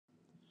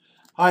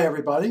Hi,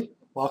 everybody.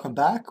 Welcome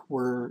back.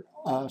 We're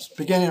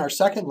beginning our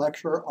second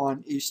lecture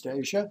on East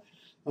Asia.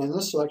 And in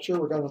this lecture,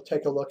 we're going to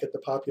take a look at the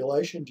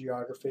population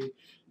geography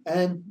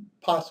and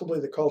possibly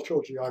the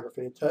cultural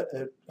geography.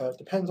 It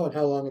depends on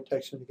how long it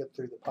takes me to get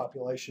through the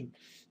population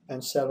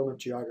and settlement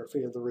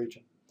geography of the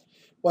region.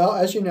 Well,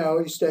 as you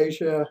know, East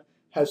Asia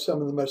has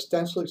some of the most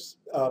densely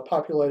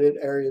populated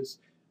areas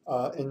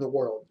in the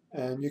world.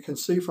 And you can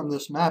see from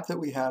this map that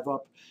we have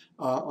up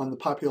on the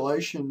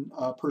population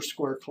per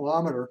square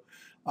kilometer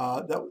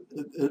that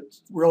it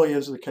really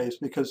is the case,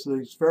 because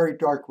these very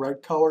dark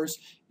red colors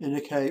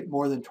indicate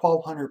more than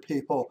 1,200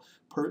 people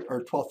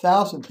or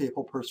 12,000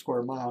 people per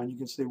square mile. And you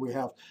can see we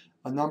have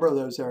a number of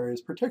those areas,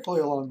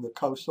 particularly along the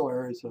coastal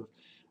areas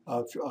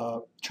of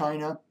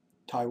China,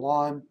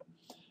 Taiwan,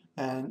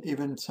 and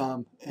even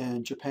some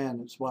in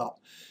Japan as well.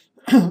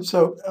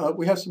 So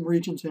we have some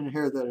regions in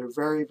here that are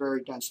very,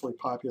 very densely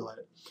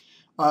populated.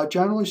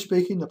 Generally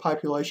speaking, the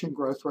population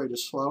growth rate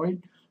is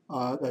slowing.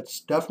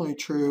 That's definitely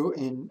true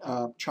in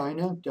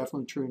China,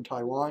 definitely true in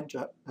Taiwan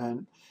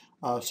and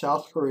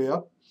South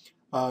Korea.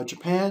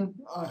 Japan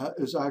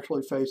is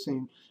actually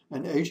facing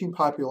an aging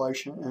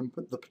population and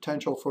the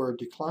potential for a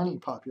declining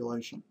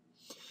population.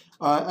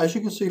 As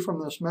you can see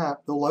from this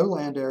map, the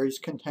lowland areas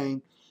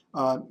contain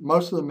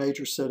most of the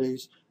major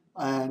cities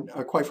and,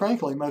 quite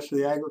frankly, most of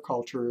the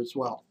agriculture as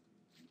well.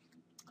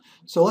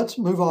 So let's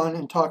move on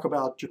and talk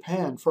about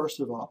Japan first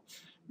of all.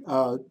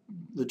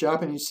 The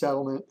Japanese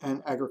settlement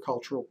and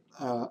agricultural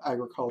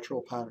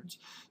patterns.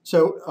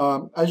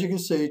 So as you can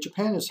see,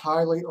 Japan is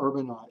highly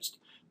urbanized,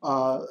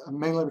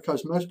 mainly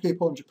because most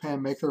people in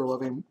Japan make their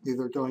living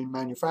either doing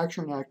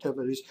manufacturing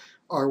activities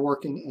or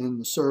working in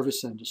the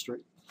service industry.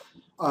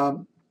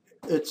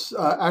 It's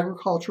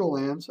agricultural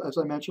lands, as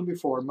I mentioned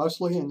before,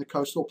 mostly in the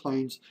coastal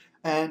plains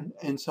and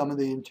in some of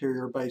the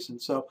interior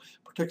basins. So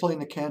particularly in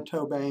the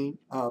Kanto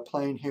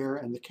plain here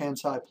and the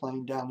Kansai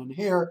plain down in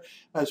here,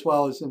 as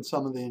well as in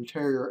some of the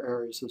interior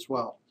areas as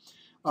well.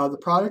 The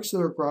products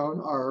that are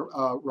grown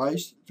are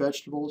rice,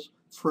 vegetables,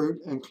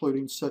 fruit,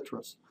 including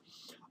citrus.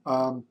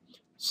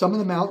 Some of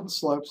the mountain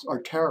slopes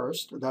are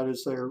terraced, that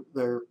is,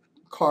 they're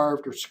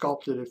carved or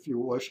sculpted, if you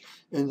wish,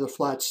 into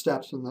flat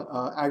steps, and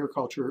the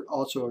agriculture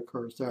also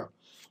occurs there.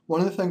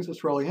 One of the things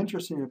that's really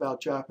interesting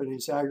about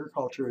Japanese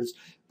agriculture is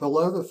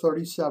below the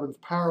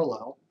 37th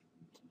parallel,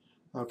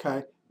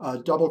 okay,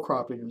 double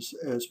cropping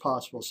is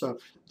possible. So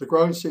the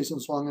growing season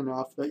is long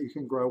enough that you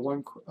can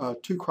grow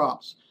two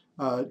crops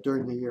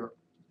during the year.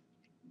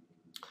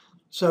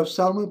 So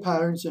settlement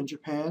patterns in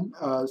Japan,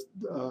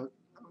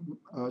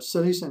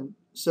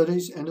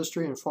 cities,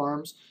 industry, and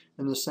farms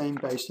in the same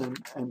basin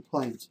and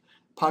plains.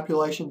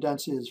 Population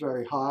density is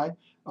very high,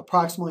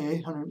 approximately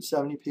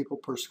 870 people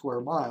per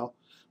square mile.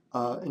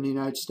 In the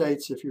United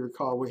States, if you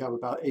recall, we have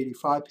about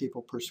 85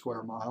 people per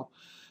square mile.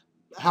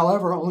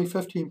 However, only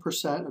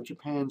 15% of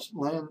Japan's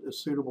land is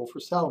suitable for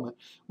settlement,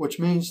 which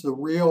means the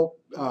real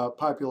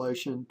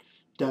population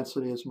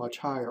density is much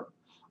higher.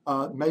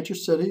 Major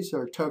cities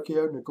are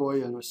Tokyo,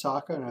 Nagoya, and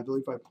Osaka, and I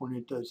believe I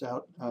pointed those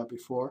out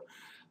before.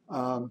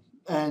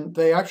 And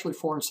they actually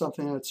form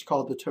something that's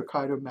called the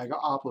Tokaido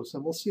Megapolis.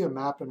 And we'll see a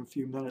map in a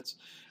few minutes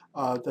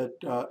that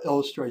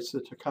illustrates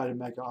the Tokaido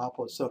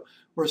Megapolis. So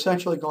we're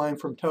essentially going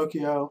from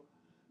Tokyo,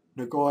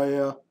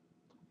 Nagoya,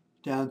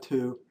 down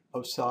to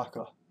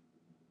Osaka,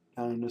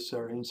 down in this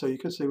area. And so you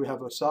can see we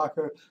have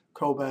Osaka,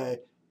 Kobe,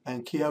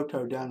 and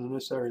Kyoto down in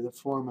this area that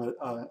form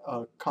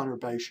a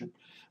conurbation.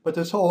 But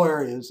this whole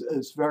area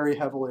is very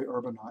heavily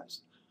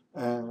urbanized.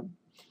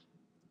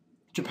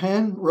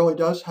 Japan really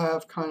does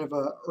have kind of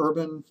a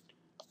urban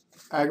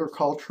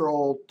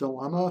agricultural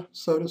dilemma,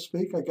 so to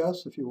speak, I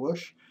guess, if you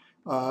wish.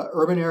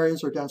 Urban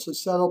areas are densely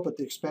settled, but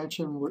the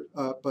expansion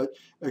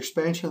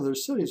of their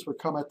cities would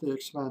come at the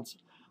expense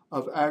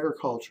of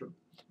agriculture.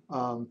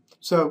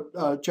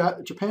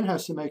 Japan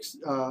has to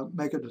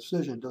make a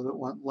decision. Does it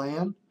want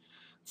land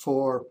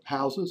for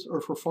houses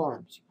or for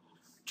farms?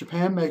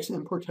 Japan makes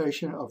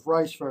importation of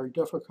rice very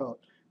difficult.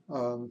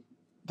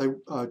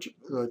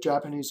 The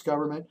Japanese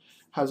government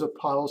has a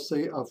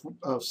policy of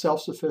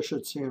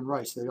self-sufficiency in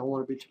rice. They don't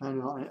want to be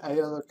dependent on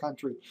any other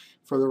country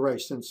for the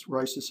rice, since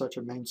rice is such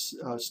a main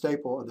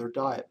staple of their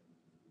diet.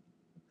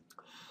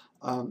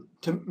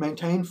 To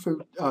maintain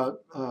food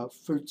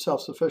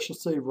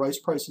self-sufficiency, rice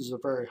prices are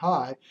very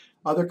high.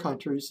 Other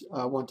countries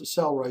want to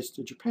sell rice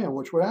to Japan,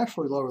 which would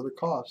actually lower the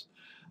cost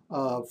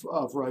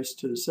of rice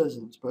to the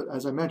citizens. But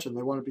as I mentioned,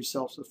 they want to be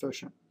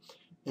self-sufficient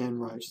in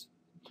rice.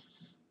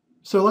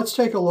 So let's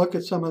take a look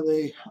at some of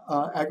the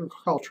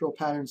agricultural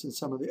patterns in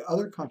some of the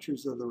other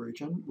countries of the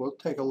region. We'll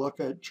take a look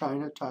at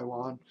China,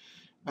 Taiwan,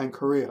 and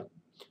Korea.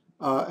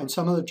 And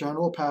some of the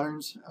general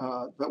patterns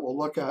that we'll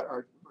look at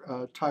are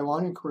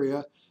Taiwan and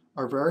Korea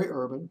are very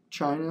urban.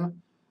 China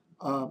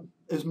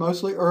is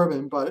mostly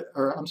urban,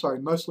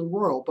 mostly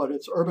rural, but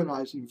it's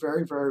urbanizing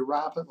very, very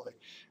rapidly.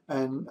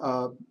 And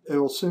it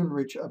will soon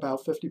reach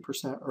about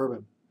 50%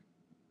 urban.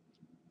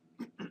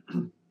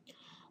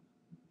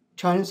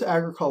 China's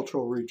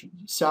agricultural region,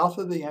 south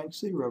of the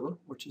Yangtze River,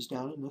 which is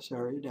down in this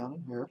area, down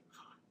in here,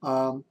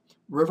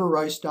 River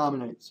rice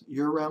dominates.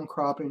 Year-round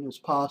cropping is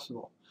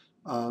possible.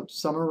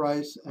 Summer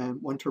rice and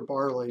winter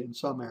barley in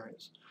some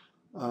areas.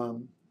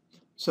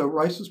 So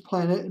rice is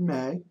planted in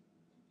May,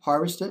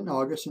 harvested in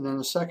August, and then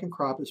the second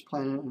crop is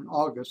planted in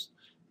August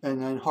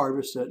and then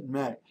harvested in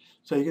May.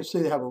 So you can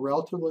see they have a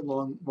relatively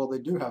long, well, they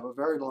do have a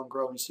very long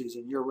growing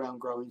season, year-round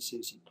growing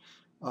season.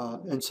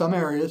 In some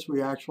areas,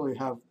 we actually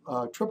have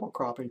triple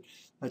cropping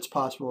that's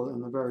possible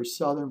in the very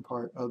southern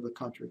part of the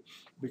country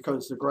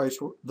because the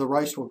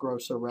rice will grow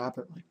so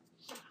rapidly.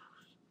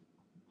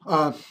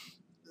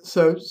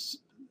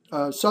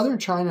 Southern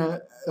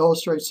China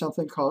illustrates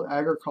something called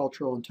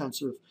agricultural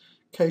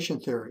intensification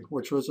theory,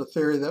 which was a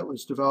theory that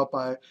was developed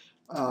by,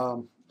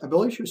 I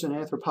believe she was an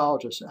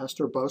anthropologist,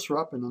 Esther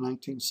Boserup, in the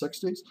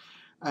 1960s.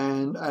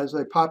 And as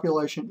a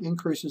population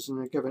increases in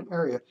a given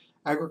area,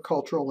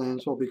 agricultural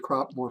lands will be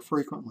cropped more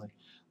frequently.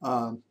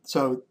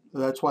 So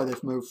that's why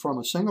they've moved from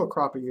a single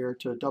crop a year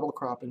to a double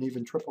crop and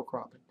even triple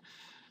cropping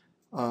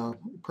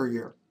per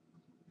year.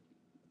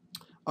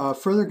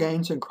 Further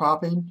gains in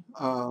cropping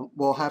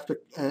will have to,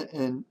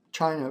 in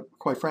China,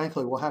 quite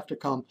frankly, will have to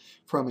come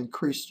from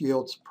increased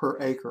yields per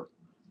acre.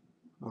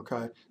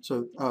 Okay,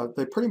 so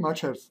they pretty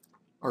much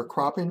are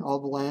cropping all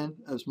the land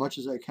as much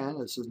as they can,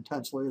 as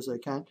intensely as they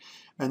can,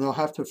 and they'll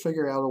have to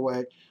figure out a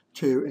way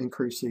to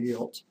increase the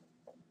yields.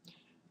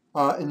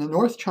 In the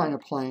North China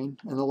Plain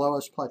and the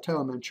lowest plateau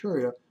in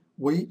Manchuria,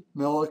 wheat,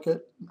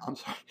 millet,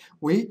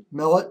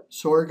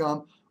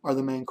 sorghum are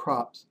the main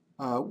crops.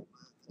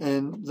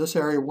 In this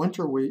area,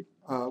 winter wheat,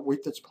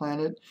 wheat that's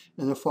planted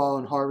in the fall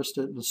and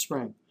harvested in the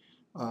spring,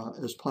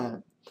 is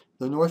planted.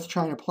 The North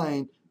China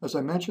Plain, as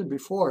I mentioned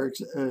before,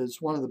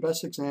 is one of the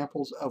best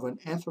examples of an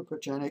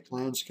anthropogenic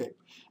landscape,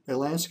 a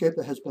landscape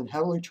that has been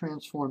heavily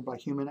transformed by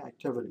human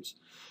activities.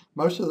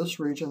 Most of this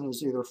region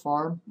is either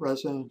farm,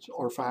 residence,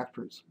 or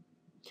factories.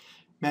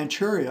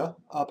 Manchuria,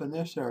 up in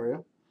this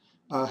area,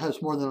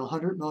 has more than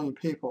 100 million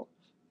people,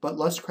 but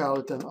less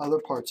crowded than other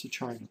parts of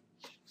China.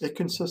 It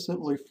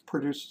consistently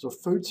produces a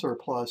food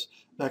surplus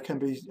that can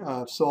be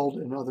sold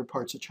in other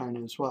parts of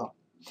China as well.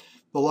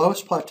 The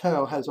lowest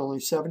plateau has only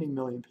 70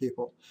 million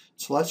people.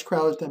 It's less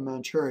crowded than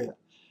Manchuria.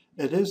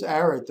 It is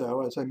arid,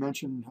 though, as I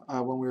mentioned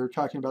when we were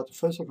talking about the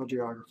physical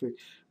geography,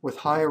 with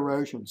high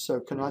erosion, so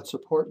cannot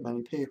support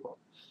many people.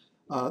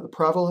 The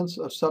prevalence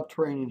of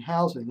subterranean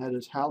housing, that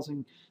is,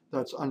 housing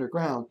that's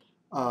underground,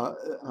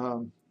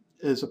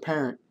 is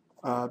apparent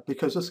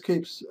because this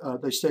keeps,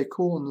 they stay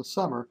cool in the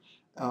summer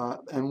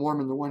and warm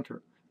in the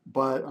winter.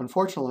 But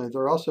unfortunately,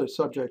 they're also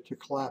subject to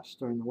collapse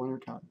during the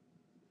wintertime.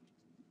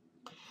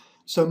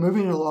 So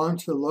moving along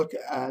to look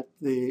at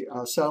the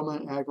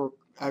settlement and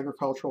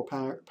agricultural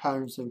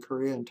patterns in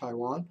Korea and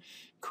Taiwan.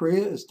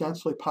 Korea is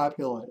densely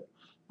populated,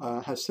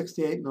 has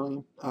 68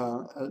 million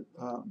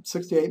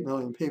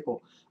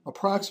people,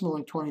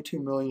 approximately 22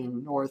 million in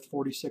the north,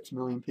 46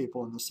 million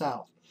people in the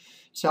south.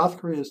 South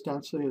Korea's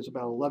density is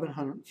about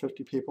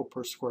 1,150 people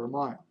per square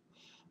mile.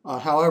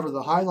 However,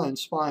 the highland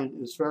spine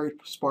is very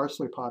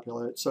sparsely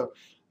populated. So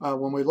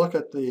when we look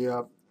at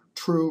the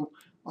true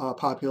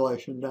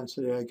population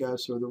density, I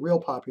guess, or the real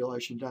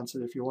population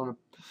density, if you want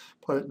to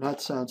put it in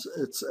that sense,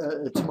 it's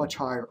much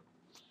higher.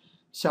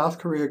 South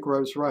Korea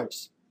grows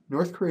rice.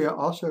 North Korea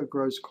also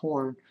grows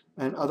corn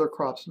and other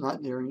crops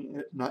not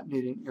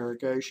needing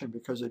irrigation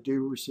because they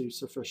do receive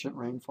sufficient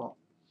rainfall.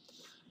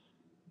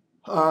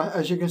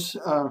 As you can see,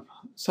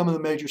 some of the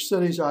major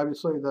cities,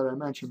 obviously, that I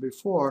mentioned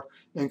before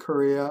in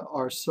Korea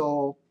are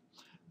Seoul,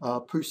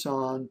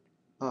 Busan,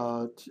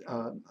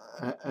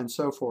 and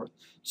so forth.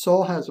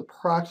 Seoul has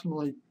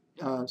approximately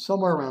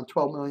somewhere around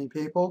 12 million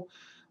people,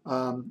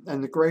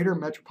 and the greater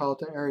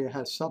metropolitan area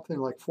has something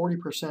like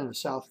 40% of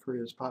South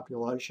Korea's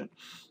population.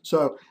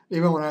 So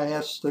even when I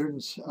ask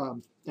students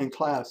in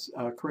class,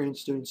 Korean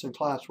students in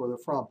class, where they're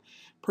from,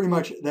 pretty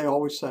much they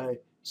always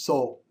say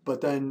Seoul.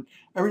 But then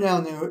every now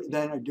and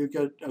then I do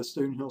get a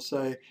student who'll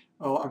say,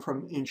 oh, I'm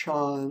from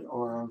Incheon,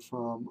 or I'm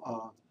from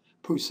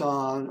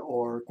Busan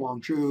or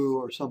Gwangju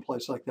or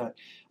someplace like that.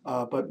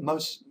 But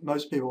most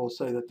people will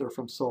say that they're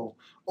from Seoul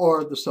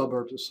or the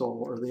suburbs of Seoul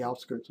or the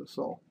outskirts of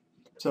Seoul.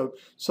 So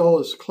Seoul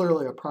is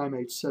clearly a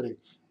primate city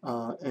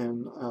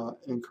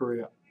in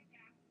Korea.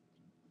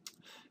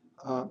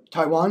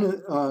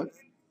 Taiwan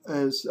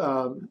is,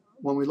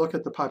 when we look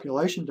at the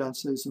population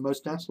density, is the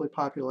most densely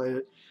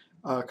populated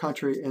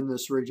country in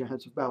this region.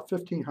 Has about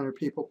 1,500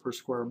 people per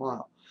square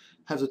mile.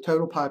 Has a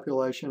total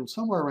population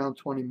somewhere around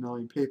 20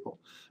 million people.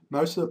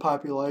 Most of the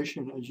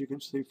population, as you can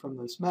see from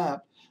this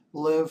map,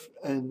 live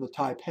in the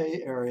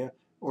Taipei area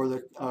or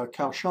the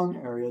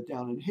Kaohsiung area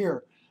down in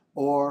here,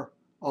 or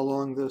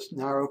along this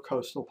narrow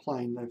coastal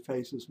plain that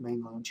faces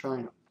mainland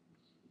China.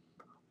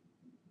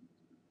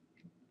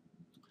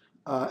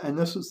 And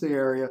this is the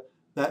area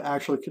that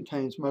actually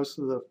contains most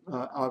of the,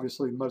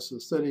 obviously, most of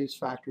the cities,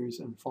 factories,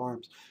 and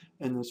farms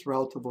in this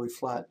relatively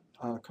flat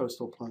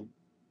coastal plain.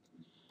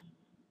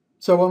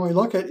 So when we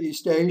look at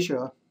East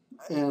Asia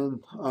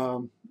and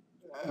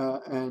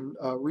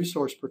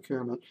resource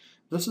procurement,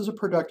 this is a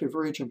productive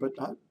region,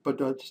 but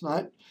does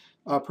not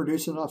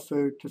produce enough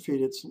food to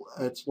feed its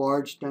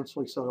large,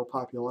 densely settled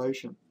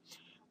population.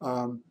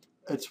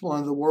 It's one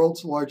of the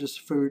world's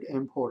largest food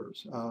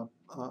importers,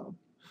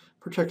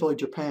 particularly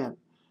Japan.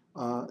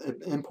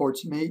 It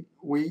imports meat,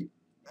 wheat,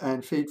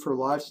 and feed for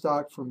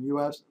livestock from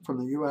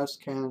the U.S.,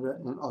 Canada,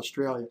 and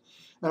Australia.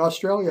 And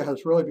Australia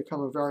has really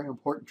become a very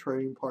important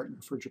trading partner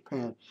for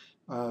Japan,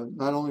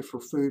 not only for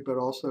food but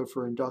also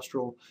for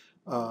industrial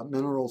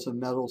minerals and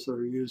metals that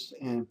are used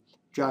in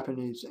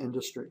Japanese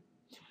industry.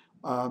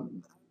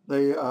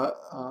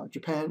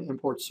 Japan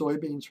imports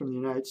soybeans from the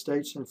United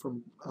States and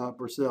from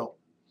Brazil.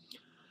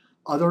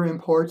 Other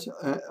imports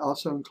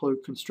also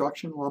include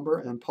construction lumber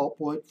and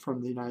pulpwood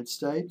from the United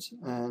States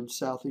and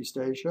Southeast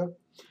Asia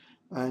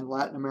and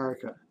Latin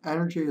America.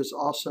 Energy is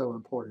also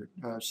imported,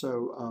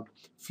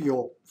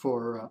 fuel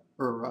for,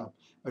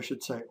 I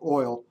should say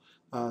oil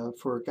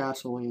for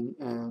gasoline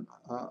and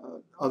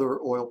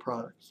other oil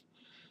products.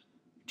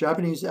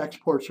 Japanese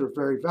exports are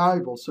very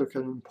valuable, so it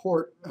can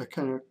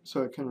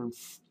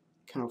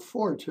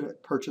afford to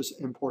purchase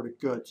imported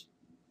goods.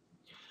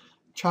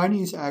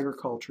 Chinese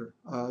agriculture.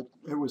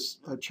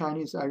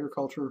 Chinese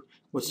agriculture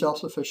was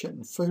self-sufficient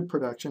in food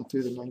production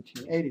through the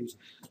 1980s,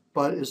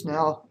 but is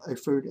now a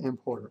food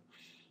importer.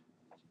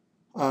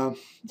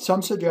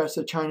 Some suggest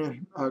that China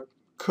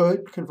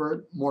could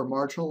convert more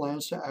marginal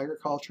lands to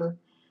agriculture,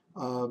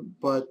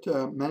 but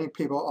many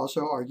people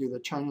also argue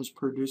that China is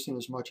producing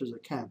as much as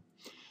it can.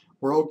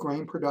 World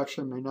grain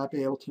production may not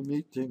be able to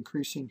meet the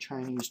increasing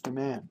Chinese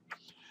demand.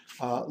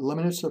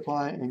 Limited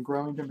supply and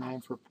growing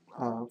demand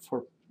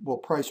will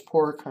price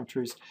poorer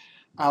countries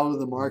out of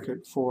the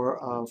market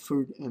for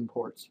food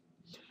imports.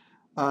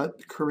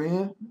 South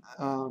Korea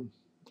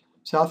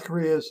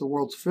is the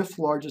world's 5th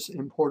largest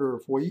importer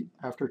of wheat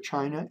after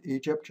China,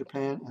 Egypt,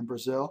 Japan, and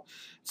Brazil.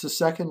 It's the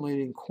 2nd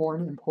leading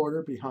corn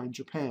importer behind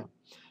Japan.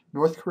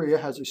 North Korea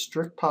has a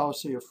strict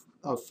policy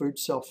of food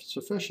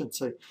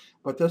self-sufficiency,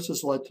 but this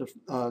has led to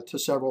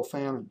several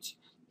famines.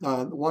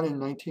 One in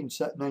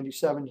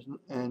 1997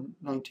 and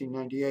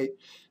 1998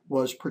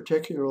 was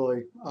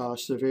particularly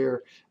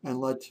severe and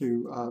led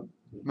to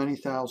many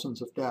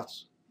thousands of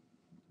deaths.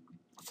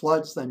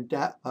 Floods and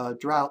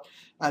drought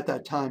at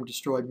that time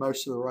destroyed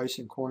most of the rice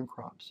and corn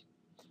crops.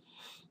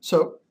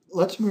 So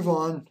let's move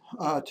on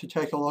to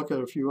take a look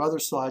at a few other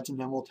slides, and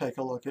then we'll take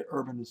a look at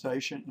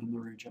urbanization in the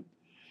region.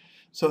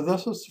 So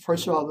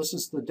first of all, this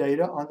is the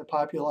data on the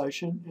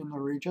population in the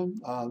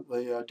region,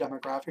 the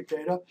demographic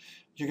data.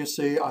 As you can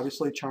see,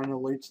 obviously China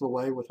leads the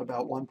way with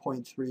about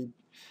 1.3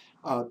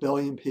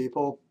 billion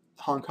people.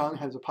 Hong Kong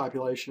has a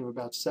population of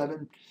about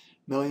 7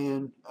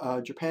 million.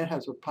 Japan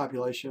has a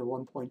population of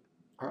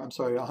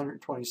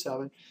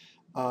 127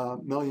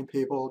 million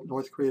people.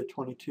 North Korea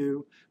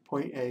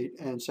 22.8,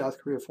 and South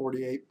Korea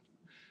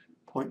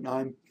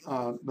 48.9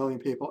 million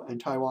people,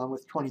 and Taiwan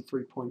with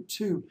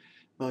 23.2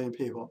 million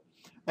people.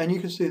 And you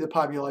can see the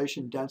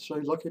population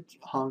density. Look at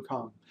Hong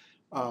Kong.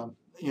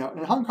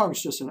 And Hong Kong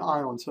is just an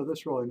island, so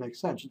this really makes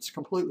sense. It's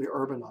completely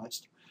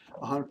urbanized,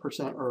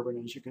 100%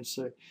 urban, as you can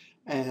see.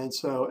 And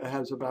so it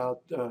has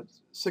about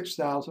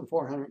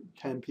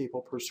 6,410 people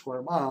per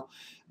square mile.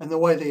 And the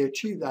way they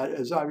achieve that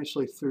is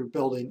obviously through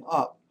building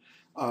up,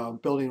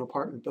 building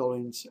apartment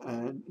buildings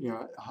and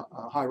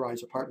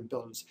high-rise apartment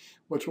buildings,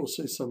 which we'll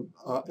see some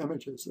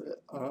images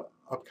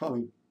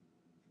upcoming.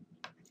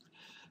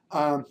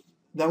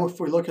 Then if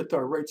we look at the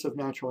rates of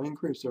natural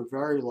increase, they're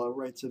very low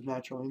rates of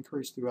natural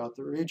increase throughout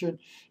the region.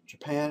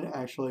 Japan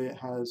actually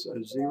has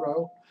a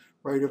 0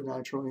 rate of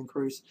natural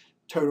increase.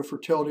 Total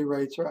fertility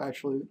rates are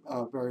actually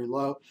very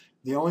low.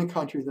 The only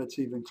country that's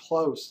even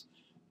close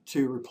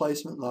to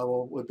replacement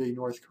level would be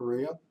North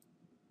Korea.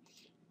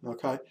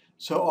 Okay,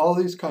 so all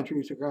these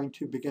countries are going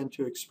to begin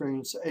to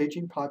experience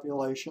aging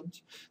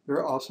populations.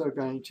 They're also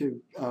going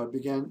to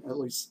begin, at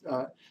least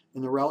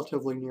in the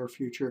relatively near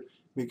future,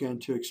 begin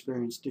to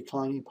experience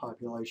declining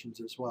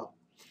populations as well.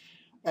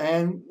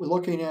 And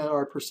looking at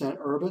our percent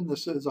urban,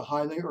 this is a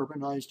highly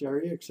urbanized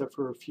area except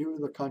for a few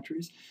of the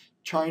countries.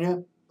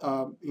 China,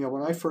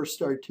 when I first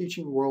started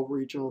teaching world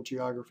regional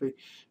geography,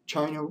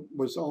 China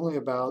was only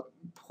about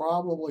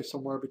probably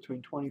somewhere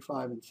between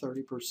 25 and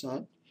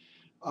 30%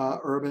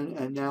 urban,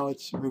 and now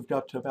it's moved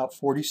up to about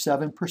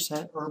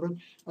 47% urban.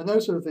 And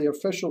those are the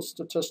official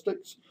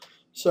statistics.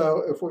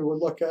 So if we would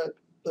look at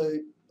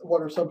what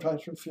are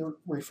sometimes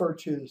referred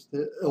to as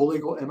the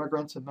illegal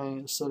immigrants in many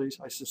of the cities,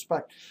 I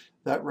suspect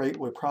that rate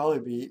would probably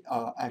be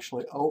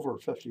actually over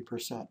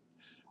 50%.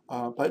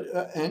 But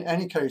in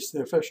any case,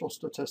 the official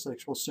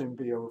statistics will soon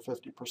be over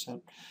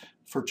 50%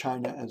 for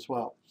China as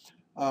well.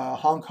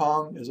 Hong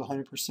Kong is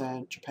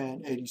 100%,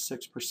 Japan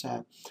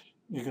 86%.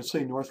 You can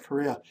see North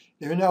Korea,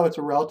 even though it's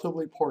a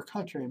relatively poor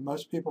country, and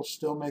most people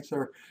still make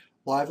their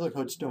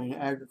livelihoods doing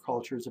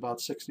agriculture, is about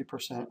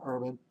 60%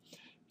 urban.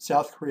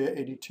 South Korea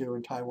 82,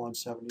 and Taiwan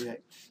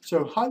 78.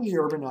 So highly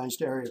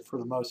urbanized area for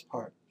the most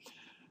part.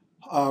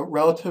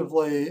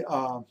 Relatively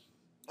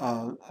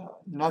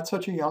not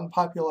such a young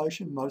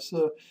population. Most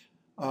of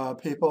the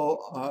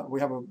people,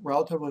 we have a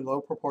relatively low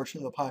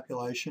proportion of the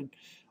population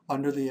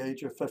under the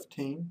age of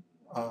 15,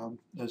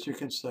 as you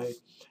can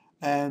see.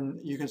 And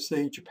you can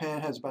see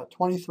Japan has about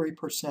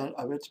 23%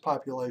 of its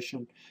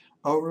population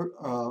over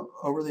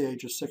the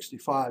age of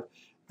 65.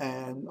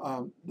 And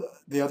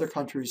the other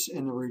countries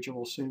in the region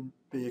will soon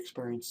be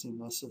experiencing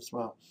this as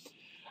well.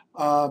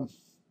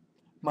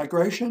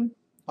 Migration,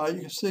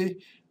 you can see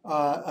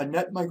a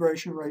net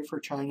migration rate for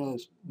China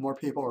is more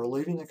people are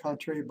leaving the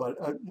country, but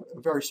a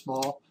very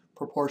small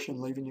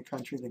proportion leaving the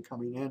country than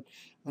coming in,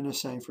 and the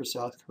same for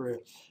South Korea.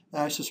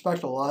 And I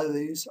suspect a lot of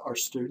these are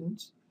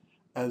students,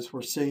 as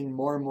we're seeing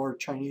more and more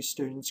Chinese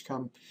students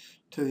come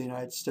to the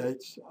United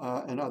States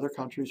and other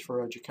countries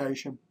for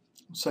education.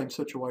 Same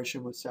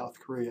situation with South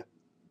Korea.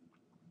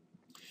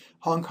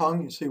 Hong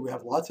Kong, you see we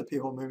have lots of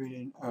people moving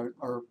in,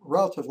 a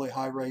relatively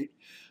high rate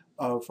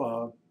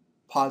of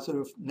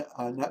positive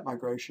net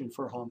migration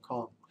for Hong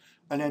Kong.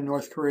 And then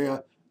North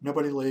Korea,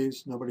 nobody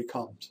leaves, nobody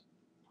comes,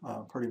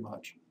 pretty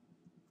much.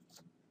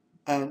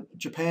 And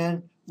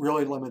Japan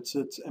really limits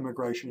its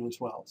immigration as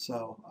well.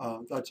 So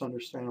that's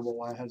understandable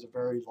why it has a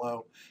very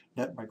low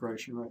net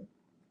migration rate.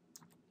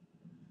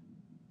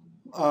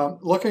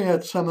 Looking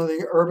at some of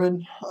the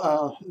urban,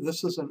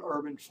 this is an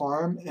urban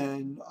farm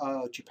in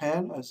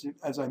Japan.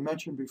 As I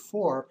mentioned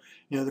before,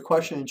 the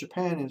question in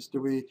Japan is, do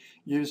we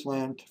use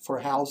land for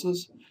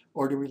houses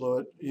or do we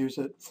use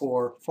it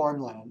for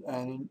farmland?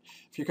 And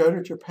if you go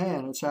to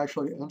Japan, it's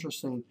actually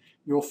interesting.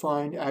 You'll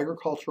find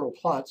agricultural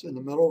plots in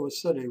the middle of a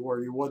city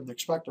where you wouldn't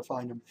expect to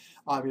find them,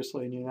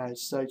 obviously, in the United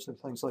States and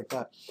things like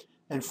that.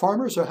 And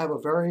farmers have a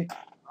very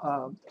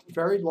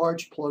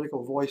large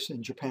political voice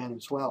in Japan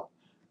as well.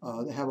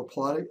 They have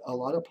a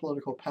lot of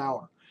political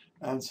power,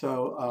 and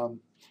so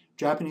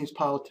Japanese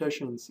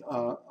politicians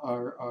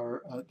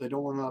they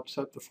don't want to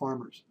upset the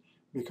farmers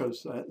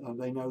because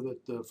they know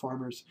that the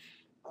farmers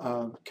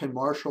can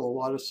marshal a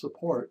lot of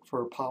support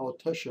for a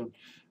politician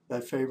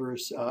that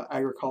favors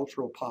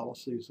agricultural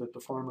policies that the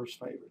farmers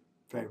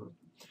favor.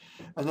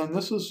 And then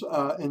this is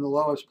in the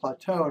Loess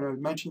Plateau, and I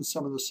mentioned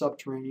some of the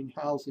subterranean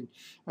housing,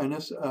 and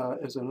this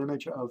is an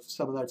image of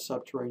some of that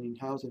subterranean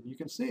housing. You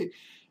can see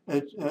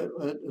it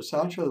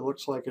essentially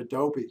looks like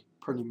adobe,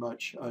 pretty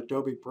much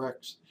adobe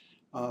bricks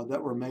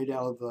that were made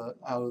out of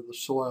the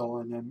soil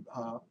and then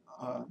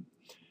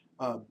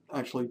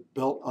actually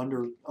built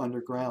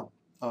underground.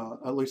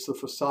 At least the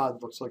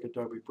facade looks like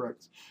adobe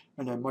bricks,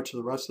 and then much of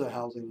the rest of the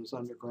housing is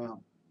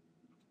underground.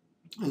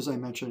 As I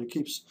mentioned, it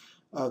keeps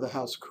the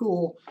house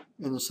cool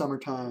in the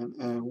summertime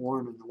and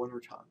warm in the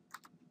wintertime.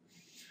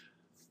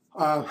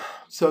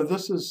 So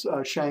this is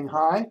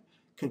Shanghai,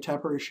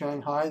 contemporary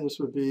Shanghai. This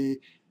would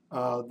be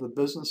the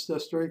business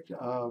district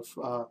of,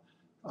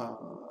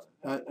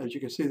 as you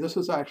can see, this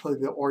is actually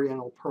the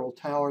Oriental Pearl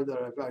Tower that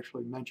I've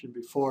actually mentioned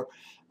before.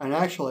 And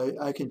actually,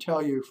 I can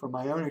tell you from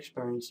my own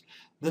experience,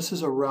 this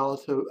is a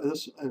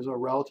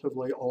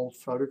relatively old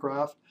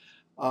photograph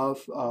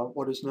of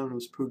what is known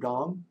as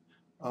Pudong,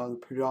 the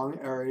Pudong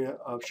area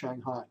of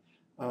Shanghai,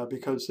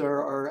 because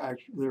there are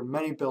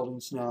many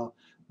buildings now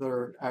that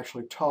are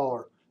actually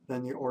taller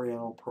than the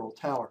Oriental Pearl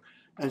Tower.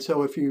 And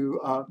so if you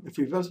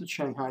visit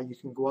Shanghai, you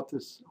can go up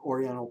this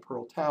Oriental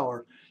Pearl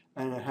Tower,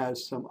 and it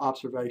has some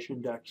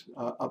observation decks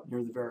up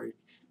near the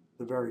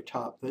very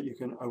top that you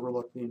can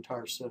overlook the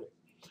entire city.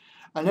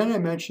 And then I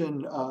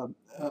mentioned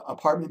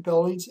apartment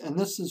buildings, and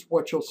this is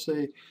what you'll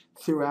see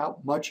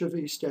throughout much of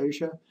East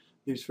Asia.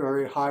 These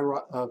very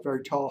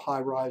tall,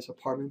 high-rise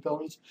apartment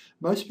buildings.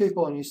 Most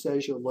people in East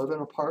Asia live in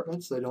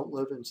apartments. They don't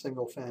live in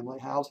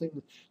single-family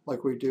housing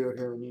like we do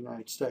here in the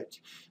United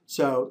States.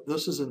 So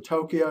this is in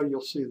Tokyo.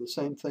 You'll see the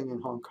same thing in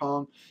Hong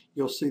Kong.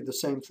 You'll see the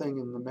same thing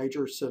in the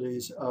major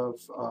cities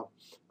of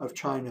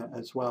China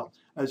as well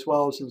as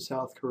in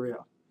South Korea.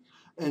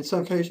 In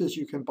some cases,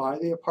 you can buy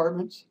the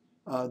apartments.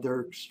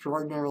 They're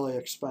extraordinarily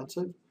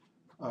expensive.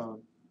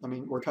 I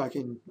mean, we're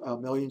talking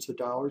millions of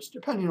dollars,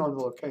 depending on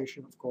the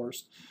location, of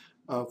course,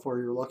 for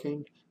you're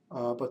looking,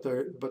 but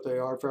they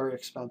are very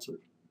expensive,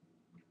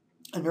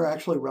 and they're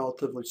actually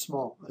relatively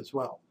small as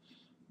well.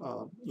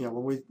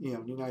 When we,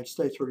 in the United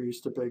States, we're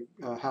used to big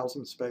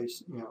housing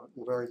space,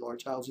 very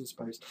large housing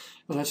space,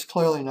 and that's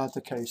clearly not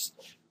the case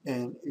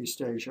in East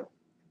Asia.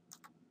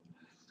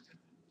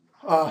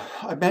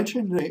 I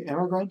mentioned the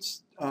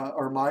immigrants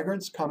or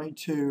migrants coming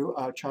to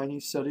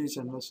Chinese cities,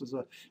 and this is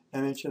an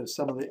image of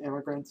some of the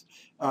immigrants.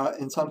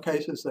 In some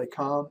cases, they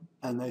come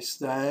and they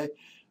stay,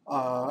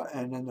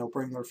 and then they'll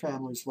bring their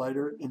families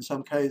later. In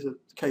some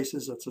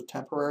cases, it's a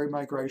temporary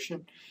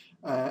migration.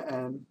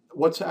 And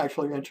what's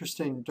actually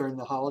interesting during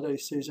the holiday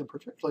season,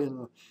 particularly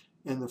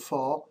in the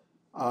fall,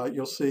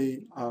 you'll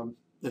see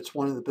it's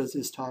one of the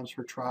busiest times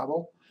for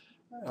travel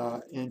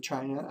in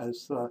China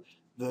as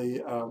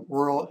the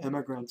rural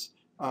immigrants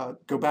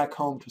go back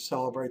home to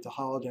celebrate the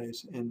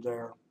holidays in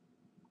their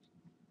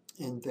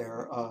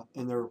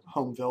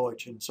home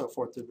village and so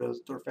forth, to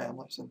visit their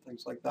families and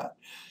things like that.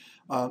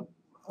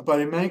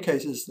 But in many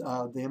cases,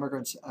 the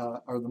immigrants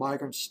or the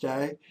migrants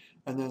stay,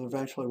 and then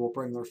eventually will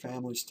bring their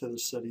families to the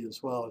city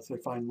as well as they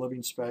find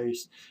living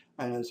space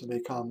and as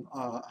they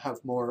have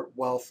more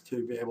wealth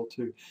to be able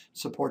to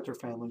support their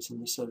families in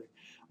the city.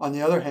 On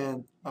the other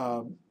hand,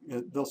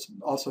 they'll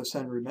also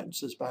send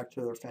remittances back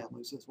to their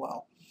families as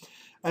well.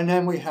 And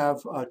then we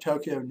have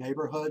Tokyo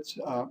neighborhoods.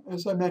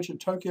 As I mentioned,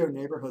 Tokyo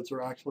neighborhoods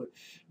are actually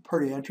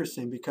pretty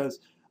interesting because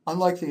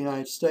unlike the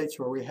United States,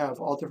 where we have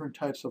all different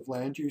types of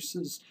land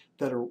uses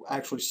that are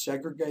actually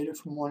segregated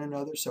from one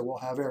another, so we'll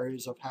have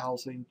areas of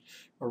housing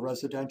or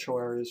residential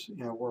areas,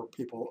 where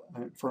people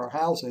for our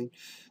housing,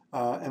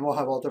 and we'll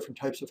have all different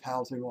types of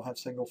housing. We'll have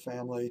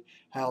single-family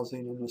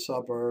housing in the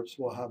suburbs.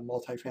 We'll have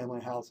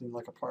multifamily housing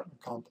like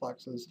apartment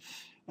complexes.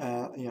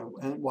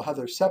 And we'll have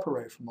those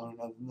separated from one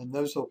another. And then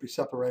those will be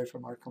separated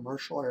from our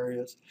commercial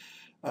areas,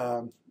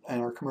 and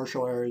our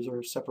commercial areas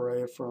are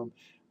separated from,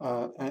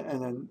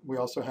 and then we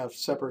also have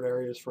separate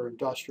areas for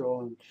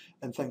industrial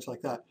and things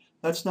like that.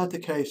 That's not the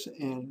case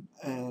in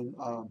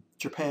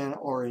Japan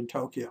or in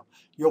Tokyo.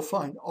 You'll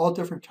find all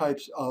different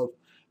types of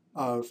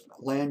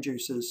land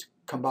uses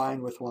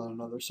combined with one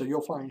another. So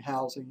you'll find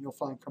housing, you'll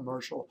find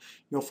commercial,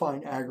 you'll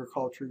find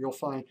agriculture, you'll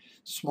find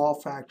small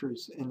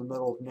factories in the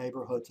middle of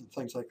neighborhoods and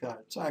things like that.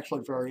 It's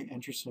actually very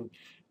interesting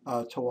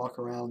to walk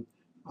around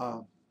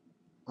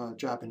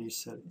Japanese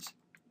cities.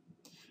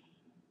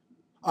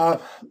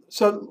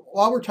 So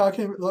while we're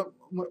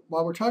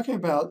talking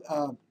about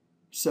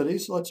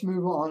cities, let's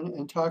move on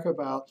and talk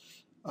about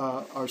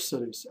our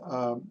cities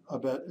a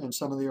bit and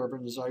some of the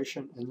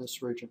urbanization in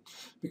this region,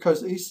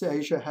 because East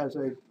Asia has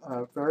a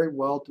very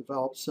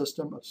well-developed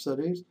system of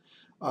cities.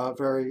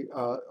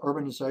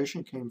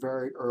 Urbanization came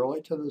very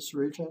early to this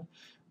region.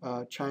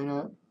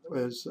 China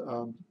is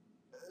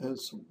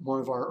one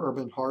of our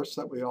urban hearths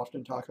that we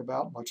often talk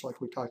about, much like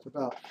we talked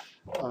about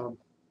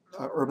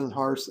urban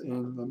hearths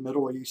in the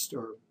Middle East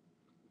or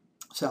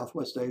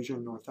Southwest Asia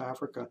and North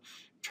Africa.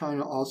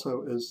 China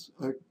also is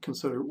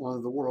considered one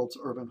of the world's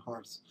urban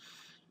hearths.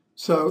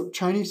 So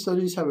Chinese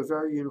cities have a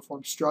very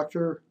uniform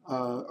structure.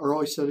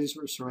 Early cities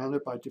were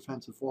surrounded by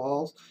defensive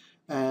walls,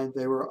 and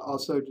they were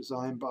also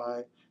designed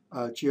by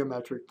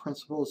geometric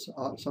principles,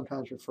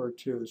 sometimes referred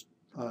to as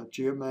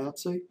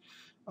geomancy.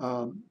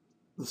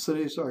 The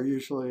cities are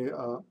usually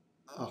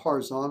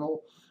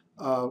horizontal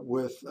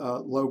with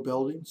low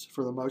buildings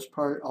for the most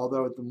part,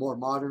 although the more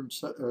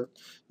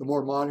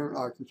modern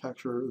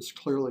architecture is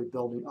clearly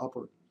building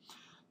upward.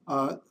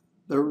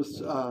 There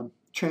was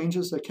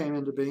changes that came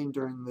into being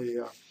during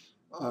the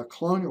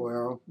colonial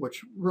era,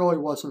 which really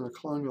wasn't a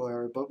colonial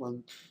era, but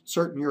when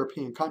certain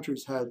European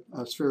countries had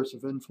spheres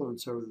of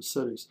influence over the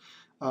cities.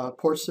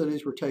 Port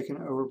cities were taken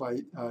over by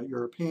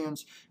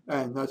Europeans,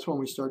 and that's when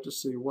we start to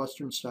see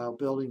Western-style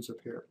buildings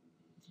appear.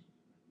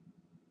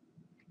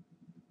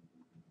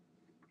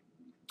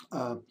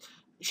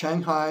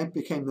 Shanghai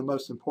became the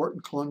most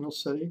important colonial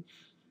city.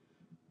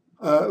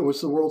 It was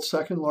the world's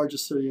second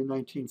largest city in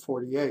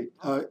 1948.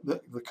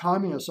 The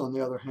communists, on the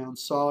other hand,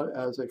 saw it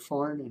as a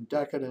foreign and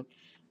decadent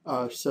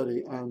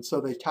city, and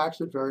so they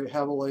taxed it very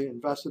heavily,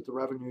 invested the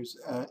revenues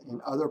in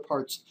other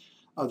parts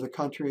of the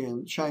country,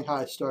 and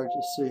Shanghai started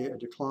to see a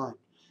decline.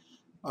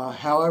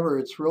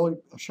 However,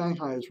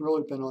 Shanghai has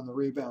really been on the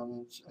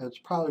rebound. It's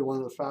probably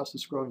one of the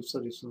fastest growing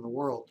cities in the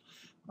world.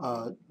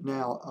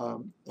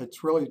 Now,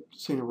 it's really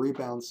seen a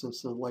rebound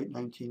since the late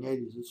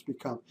 1980s. It's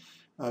become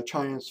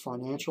China's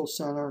financial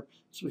center.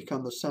 It's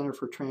become the center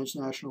for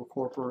transnational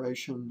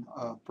corporation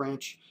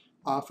branch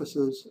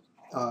offices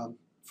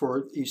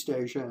for East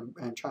Asia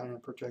and China in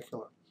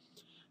particular.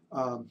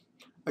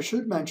 I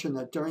should mention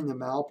that during the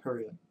Mao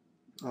period,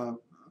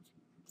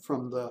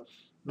 from the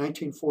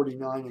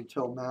 1949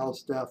 until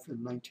Mao's death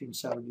in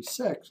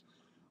 1976,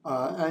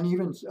 and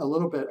even a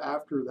little bit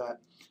after that,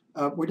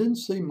 we didn't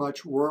see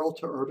much rural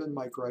to urban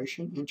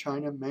migration in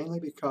China, mainly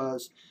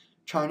because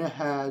China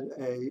had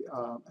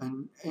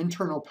an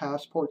internal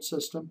passport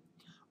system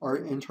or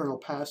internal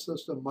pass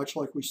system, much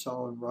like we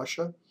saw in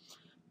Russia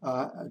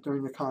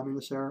during the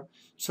communist era.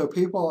 So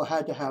people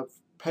had to have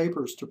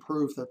papers to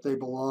prove that they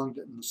belonged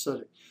in the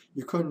city.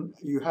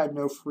 You had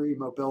no free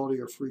mobility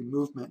or free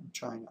movement in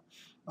China.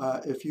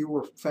 If you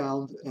were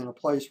found in a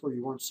place where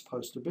you weren't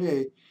supposed to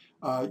be,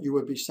 you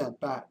would be sent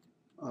back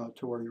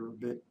to where you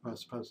were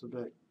supposed to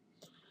be.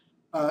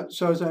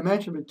 So as I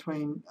mentioned,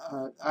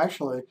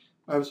 actually,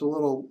 I was a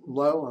little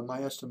low on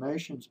my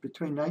estimations.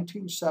 Between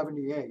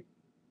 1978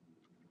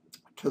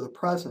 to the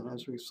present,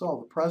 as we saw,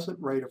 the present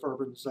rate of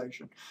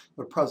urbanization,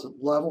 the present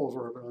level of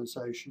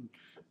urbanization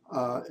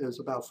is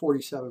about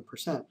 47%.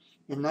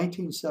 In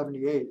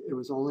 1978, it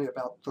was only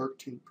about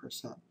 13%.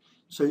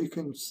 So you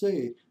can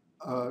see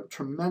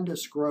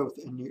tremendous growth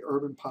in the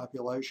urban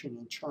population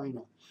in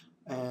China.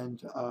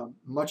 And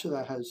much of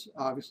that has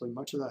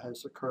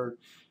occurred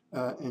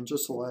in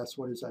just the last,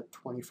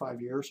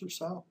 25 years or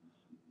so,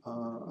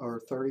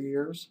 or 30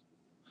 years.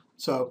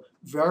 So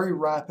very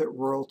rapid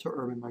rural to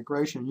urban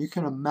migration. You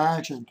can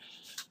imagine,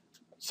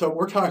 so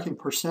we're talking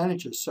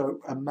percentages. So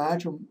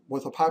imagine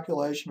with a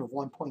population of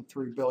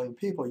 1.3 billion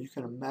people, you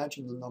can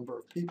imagine the number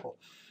of people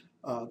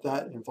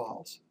that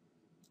involves.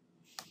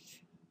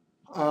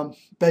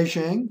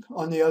 Beijing,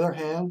 on the other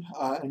hand,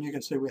 and you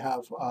can see we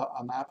have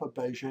a map of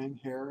Beijing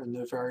here and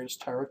the various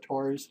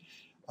territories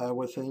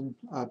within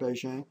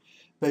Beijing.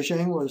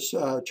 Beijing was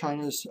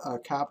China's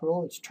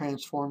capital. It's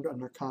transformed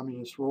under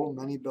communist rule.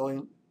 Many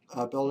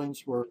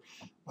buildings were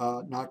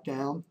knocked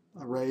down,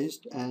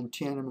 razed, and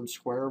Tiananmen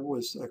Square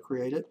was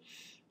created.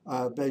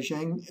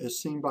 Beijing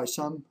is seen by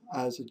some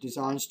as it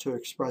designs to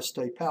express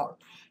state power.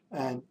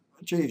 And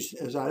geez,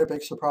 is that a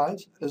big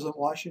surprise? Isn't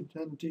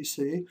Washington,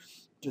 D.C.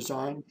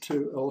 designed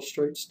to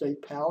illustrate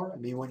state power? I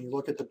mean, when you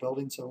look at the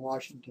buildings in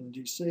Washington,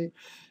 D.C.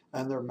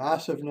 and their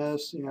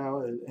massiveness, you know,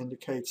 it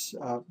indicates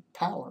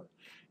power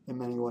in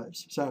many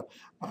ways. So,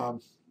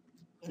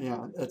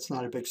 yeah, it's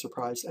not a big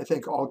surprise. I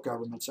think all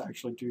governments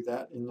actually do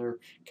that in their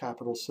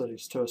capital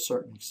cities to a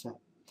certain extent.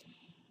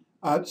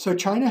 So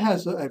China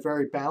has a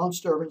very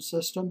balanced urban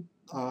system.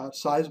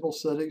 Sizable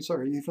cities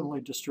are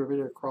evenly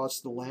distributed across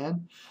the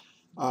land.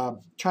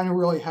 China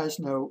really has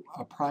no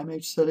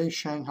primate city.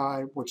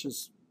 Shanghai, which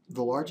is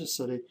the largest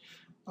city,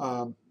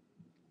 but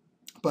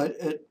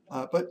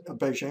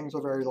Beijing is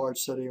a very large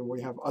city, and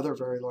we have other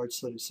very large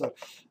cities. So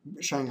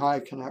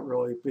Shanghai cannot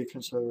really be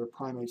considered a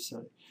primate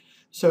city.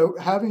 So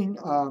having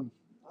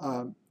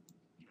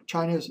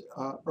China's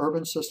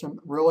urban system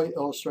really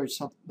illustrates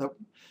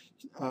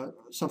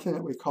something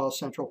that we call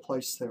central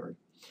place theory.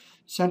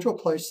 Central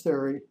place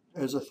theory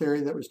is a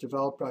theory that was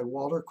developed by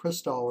Walter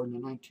Christaller in the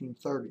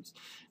 1930s,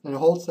 and it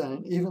holds that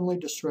an evenly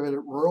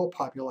distributed rural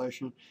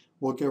population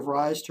will give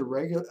rise to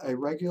a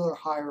regular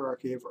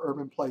hierarchy of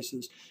urban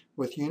places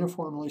with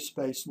uniformly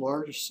spaced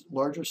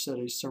larger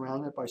cities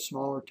surrounded by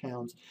smaller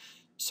towns.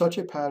 Such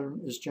a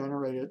pattern is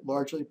generated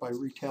largely by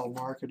retail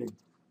marketing,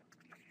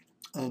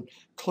 and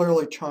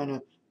clearly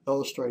China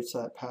illustrates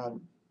that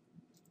pattern.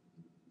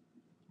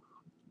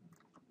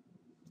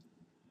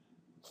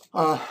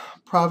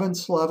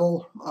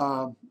 Province-level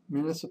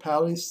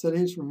municipalities,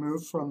 cities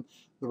removed from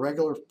the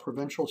regular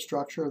provincial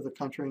structure of the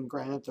country and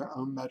granted their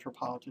own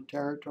metropolitan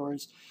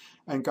territories,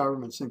 and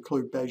governments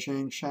include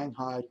Beijing,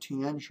 Shanghai,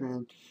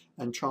 Tianjin,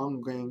 and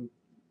Chongqing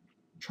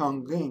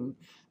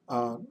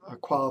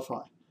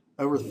qualify.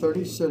 Over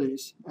 30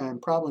 cities,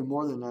 and probably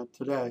more than that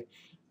today,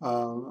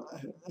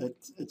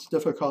 it's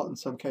difficult in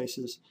some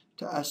cases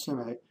to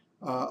estimate,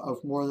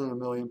 of more than 1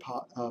 million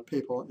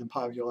people in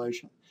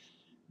population.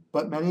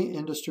 But many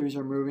industries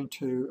are moving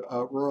to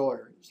rural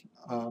areas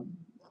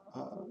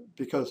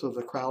because of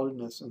the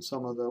crowdedness in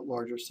some of the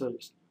larger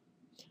cities.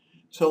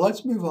 So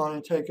let's move on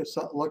and take a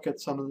look at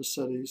some of the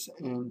cities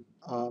in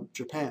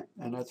Japan,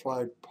 and that's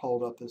why I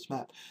pulled up this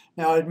map.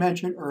 Now, I'd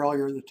mentioned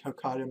earlier the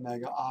Tokaido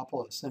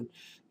Megapolis, and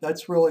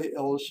that's really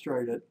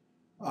illustrated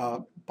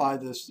by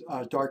this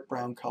dark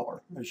brown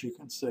color, as you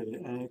can see,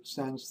 and it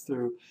extends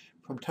through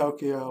from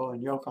Tokyo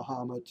and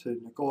Yokohama to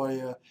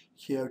Nagoya,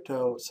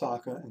 Kyoto,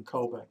 Osaka, and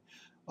Kobe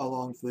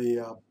along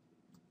the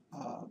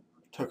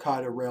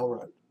Tokaido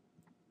Railroad,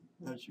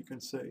 as you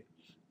can see,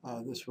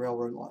 this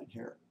railroad line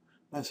here.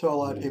 And so a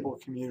lot of people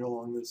commute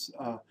along this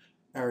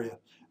area.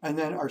 And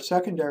then our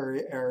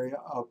secondary area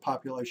of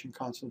population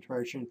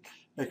concentration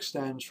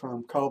extends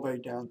from Kobe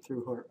down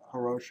through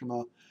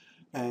Hiroshima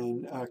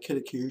and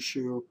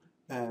Kitakyushu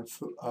and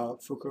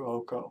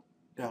Fukuoka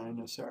down in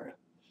this area.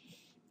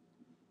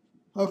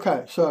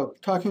 Okay, so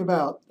talking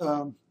about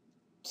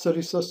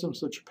city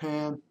systems of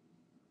Japan.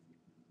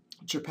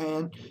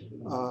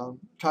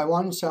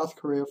 Taiwan and South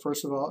Korea,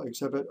 first of all,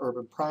 exhibit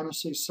urban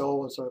primacy.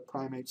 Seoul is a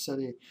primate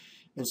city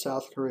in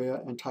South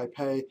Korea, and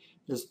Taipei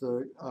is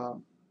the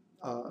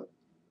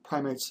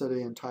primate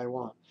city in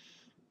Taiwan.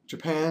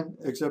 Japan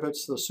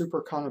exhibits the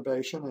super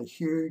conurbation, a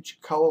huge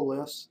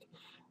coalesced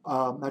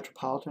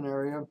metropolitan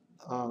area,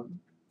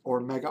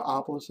 or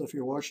megapolis, if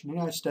you wish. In the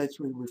United States,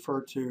 we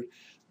refer to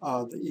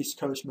the East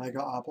Coast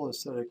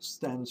megapolis that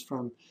extends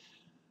from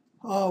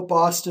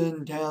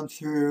Boston down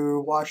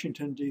through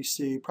Washington,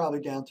 D.C.,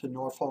 probably down to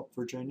Norfolk,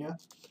 Virginia.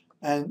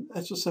 And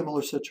it's a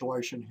similar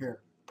situation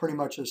here. Pretty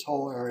much this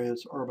whole area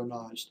is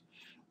urbanized.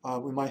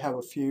 We might have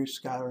a few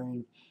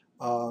scattering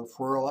of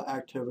rural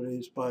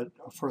activities, but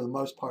for the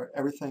most part,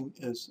 everything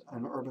is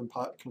an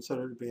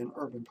considered to be an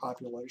urban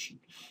population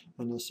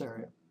in this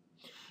area.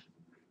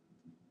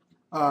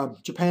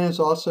 Japan is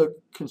also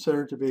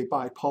considered to be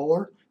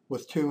bipolar,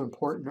 with two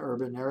important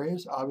urban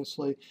areas,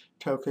 obviously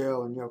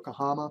Tokyo and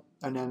Yokohama,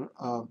 and then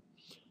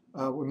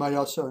we might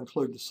also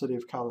include the city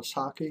of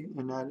Kawasaki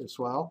in that as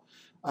well.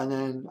 And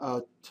then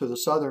to the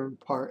southern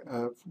part,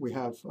 we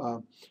have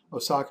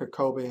Osaka,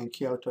 Kobe, and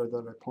Kyoto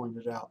that I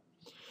pointed out.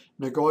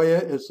 Nagoya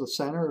is the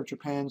center of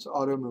Japan's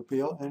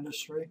automobile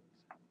industry,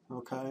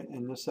 okay,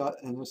 in this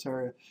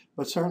area,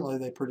 but certainly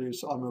they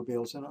produce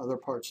automobiles in other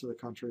parts of the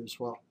country as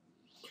well.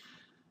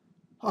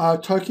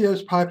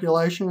 Tokyo's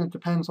population, it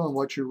depends on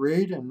what you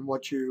read and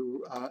what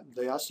you,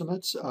 the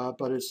estimates,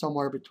 but it's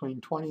somewhere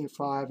between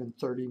 25 and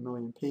 30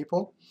 million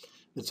people.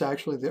 It's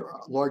actually the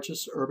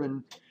largest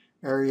urban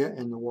area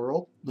in the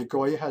world.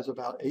 Nagoya has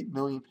about 8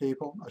 million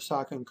people.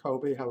 Osaka and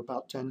Kobe have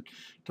about 10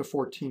 to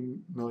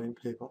 14 million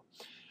people.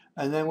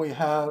 And then we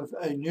have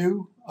a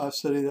new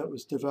city that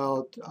was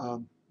developed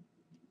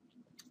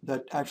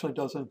that actually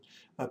doesn't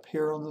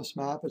appear on this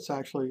map. It's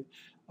actually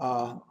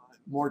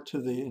more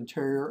to the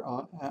interior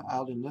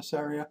out in this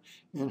area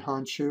in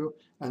Honshu,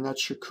 and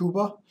that's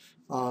Tsukuba.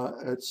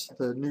 It's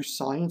the new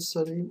science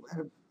city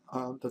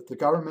that the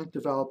government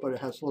developed, but it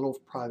has little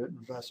private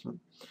investment.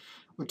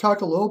 We'll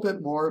talk a little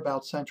bit more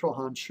about Central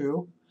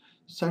Honshu.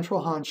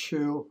 Central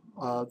Honshu,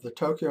 the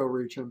Tokyo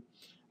region,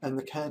 and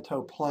the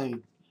Kanto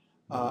Plain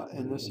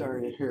in this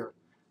area here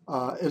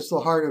is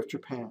the heart of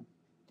Japan.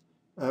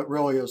 It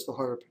really is the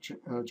heart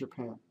of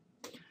Japan.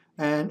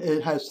 And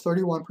it has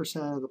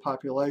 31% of the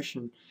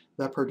population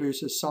that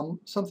produces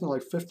something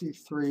like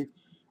 53,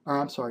 or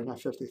I'm sorry, not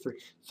 53,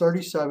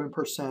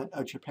 37%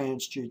 of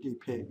Japan's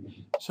GDP.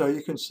 So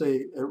you can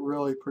see it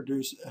really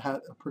produces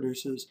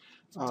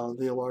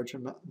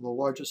the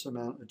largest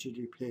amount of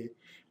GDP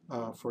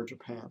for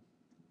Japan.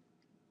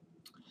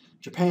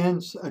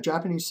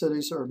 Japanese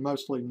cities are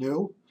mostly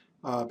new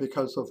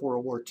because of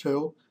World War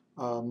II.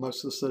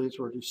 Most of the cities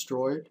were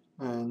destroyed,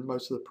 and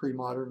most of the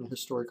pre-modern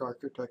historic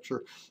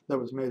architecture that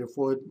was made of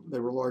wood, they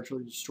were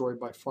largely destroyed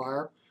by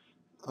fire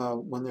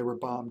when they were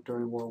bombed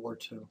during World War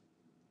II.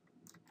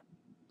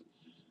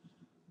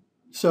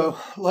 So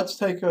let's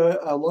take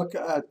a look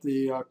at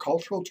the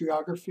cultural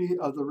geography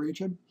of the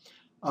region.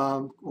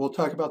 We'll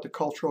talk about the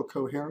cultural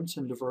coherence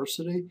and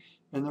diversity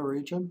in the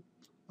region.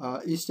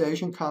 East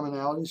Asian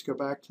commonalities go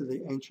back to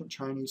the ancient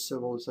Chinese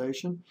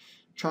civilization.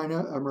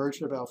 China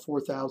emerged about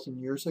 4,000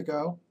 years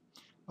ago.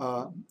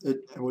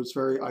 It was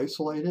very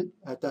isolated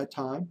at that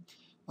time.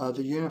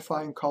 The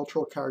unifying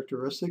cultural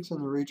characteristics in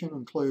the region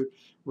include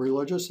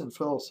religious and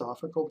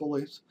philosophical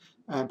beliefs,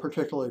 and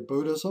particularly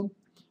Buddhism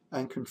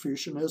and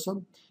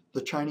Confucianism.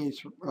 The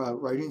Chinese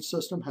writing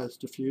system has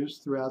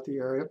diffused throughout the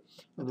area,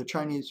 and the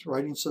Chinese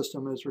writing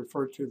system is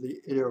referred to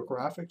the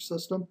ideographic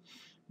system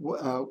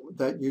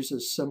that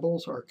uses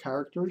symbols or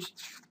characters,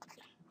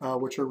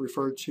 which are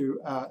referred to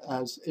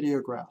as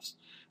ideographs.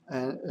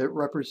 And it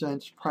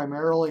represents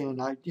primarily an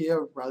idea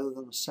rather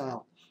than a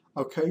sound.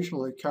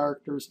 Occasionally,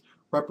 characters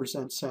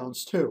represent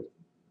sounds too.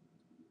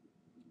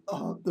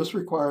 This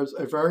requires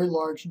a very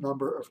large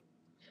number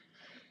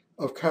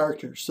of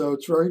characters, so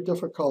it's very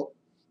difficult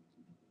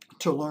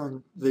to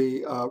learn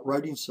the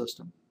writing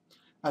system.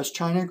 As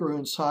China grew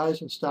in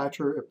size and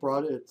stature, it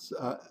brought its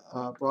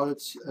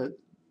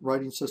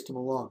writing system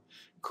along.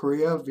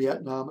 Korea,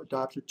 Vietnam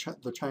adopted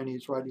the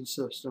Chinese writing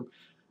system,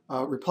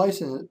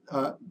 replacing it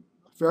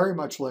very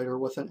much later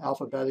with an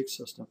alphabetic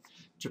system.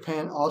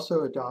 Japan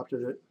also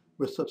adopted it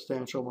with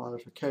substantial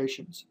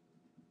modifications.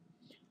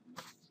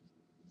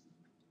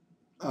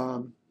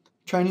 The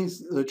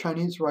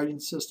Chinese writing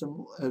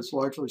system is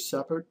largely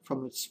separate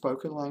from its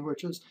spoken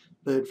languages.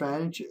 The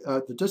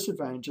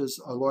disadvantages,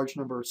 a large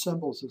number of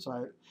symbols,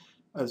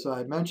 as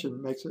I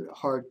mentioned, makes it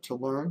hard to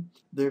learn.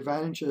 The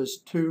advantage is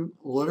two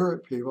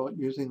literate people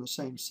using the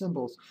same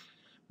symbols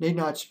need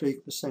not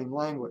speak the same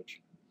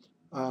language.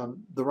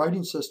 The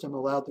writing system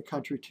allowed the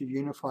country to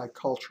unify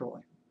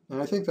culturally,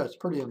 and I think that's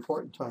pretty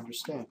important to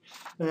understand.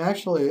 And it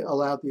actually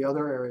allowed the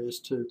other areas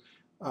to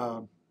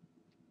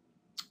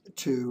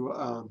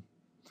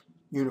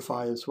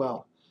unify as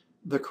well.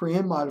 The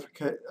Korean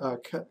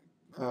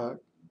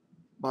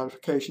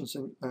modifications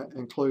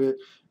included,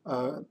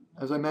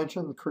 as I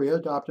mentioned, Korea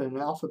adopted an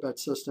alphabet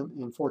system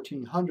in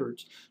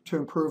 1400s to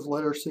improve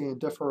literacy and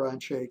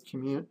differentiate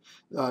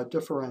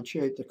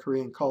the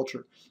Korean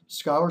culture.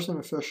 Scholars and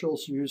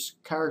officials used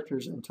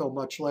characters until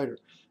much later.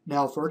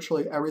 Now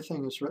virtually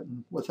everything is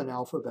written with an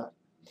alphabet.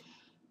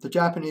 The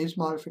Japanese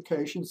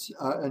modifications,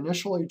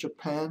 initially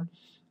Japan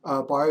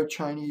borrowed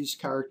Chinese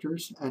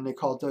characters, and they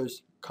called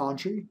those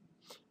kanji.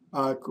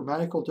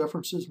 Grammatical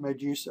differences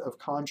made use of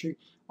kanji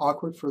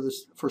awkward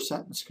for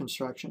sentence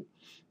construction.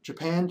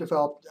 Japan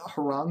developed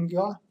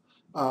haranga,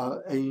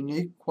 a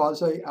unique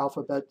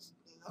quasi-alphabet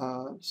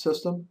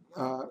system,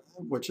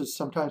 which is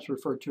sometimes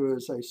referred to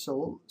as a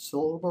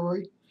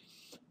syllabary,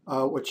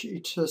 which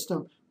each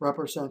system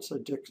represents a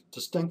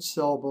distinct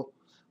syllable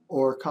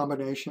or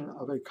combination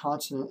of a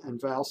consonant and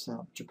vowel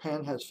sound.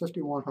 Japan has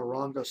 51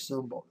 haranga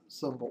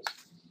symbols.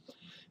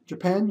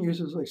 Japan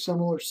uses a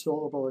similar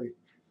syllabary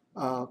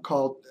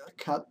called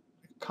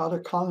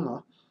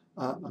katakana.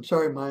 I'm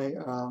sorry, my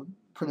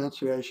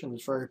pronunciation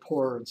is very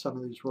poor in some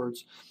of these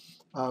words.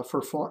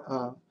 For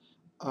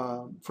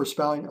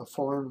spelling a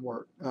foreign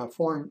word,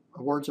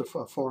 words of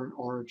a foreign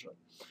origin.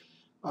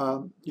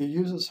 The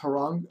use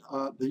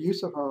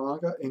of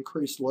haranga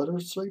increased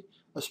literacy,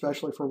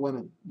 especially for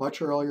women.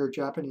 Much earlier,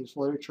 Japanese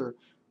literature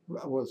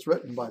was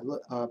written by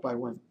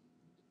women.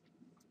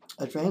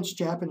 Advanced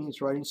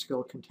Japanese writing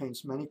skill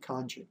contains many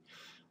kanji,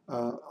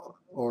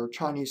 or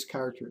Chinese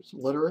characters.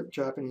 Literate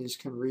Japanese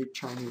can read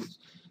Chinese.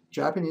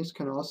 Japanese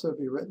can also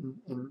be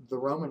written in the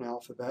Roman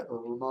alphabet, or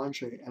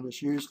Romanji, and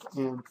is used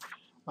in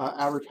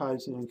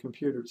advertising and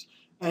computers.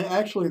 And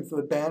actually,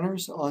 the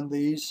banners on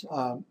these,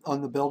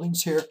 on the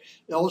buildings here,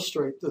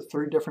 illustrate the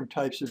three different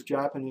types of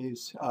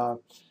Japanese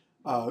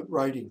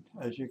writing,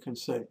 as you can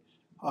see.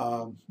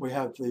 We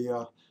have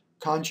the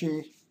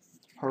kanji,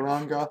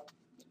 haranga,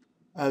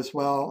 as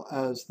well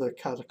as the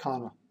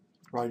katakana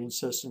writing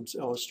systems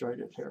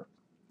illustrated here.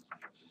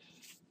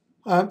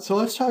 So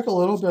let's talk a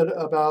little bit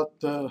about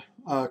the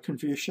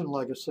Confucian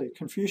legacy.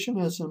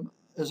 Confucianism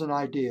is an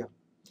idea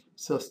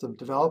system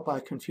developed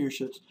by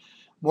Confucius,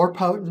 more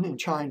potent in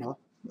China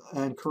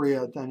and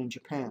Korea than in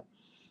Japan.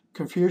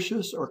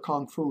 Confucius, or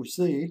Kung Fu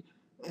Zi,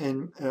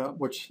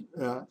 which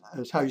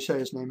is how you say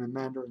his name in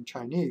Mandarin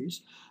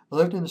Chinese,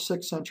 lived in the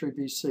 6th century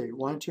BC,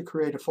 wanted to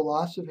create a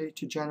philosophy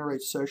to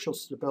generate social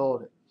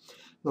stability.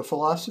 The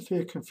philosophy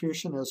of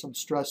Confucianism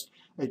stressed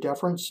a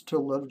deference to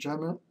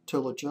legitimate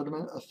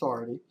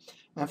authority,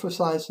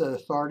 emphasized that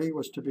authority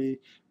was to be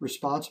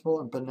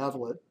responsible and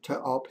benevolent to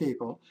all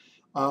people.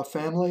 The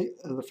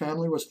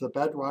family was the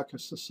bedrock of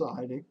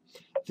society.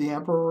 The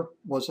emperor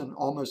was an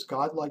almost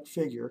godlike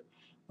figure,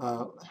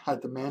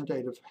 had the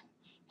mandate of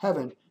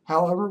heaven.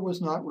 However,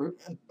 this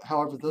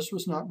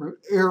was not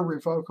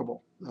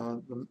irrevocable.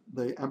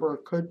 The emperor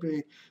could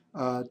be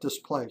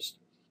displaced,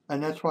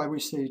 and that's why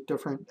we see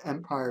different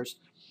empires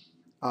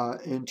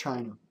in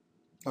China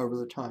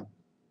over time.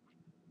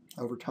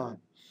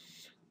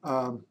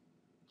 Um,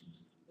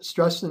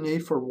 stress the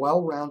need for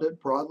well-rounded,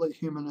 broadly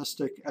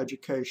humanistic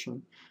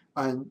education,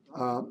 and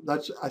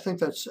I think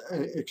that's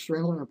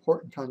extremely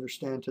important to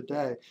understand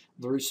today.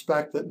 The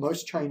respect that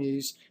most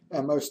Chinese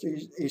and most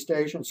East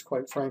Asians,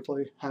 quite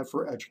frankly, have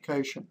for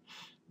education,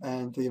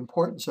 and the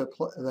importance that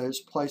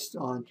is placed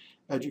on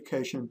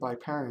education by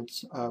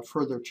parents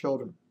for their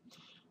children.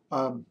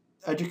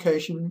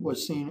 Education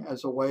was seen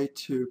as a way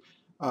to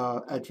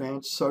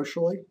advance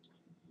socially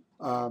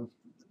um,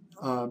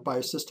 by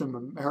a system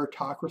of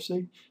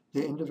meritocracy,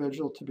 the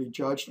individual to be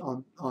judged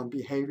on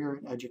behavior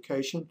and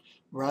education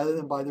rather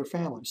than by their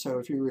family. So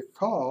if you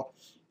recall,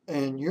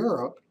 in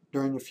Europe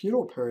during the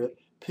feudal period,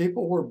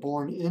 people were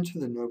born into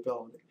the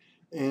nobility.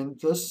 In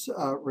this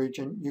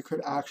region, you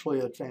could actually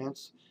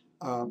advance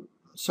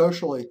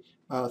socially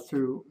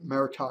through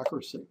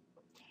meritocracy.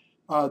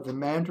 The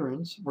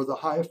mandarins were the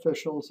high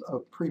officials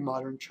of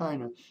pre-modern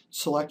China,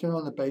 selected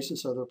on the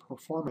basis of their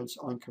performance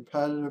on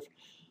competitive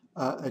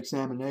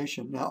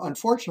examination. Now,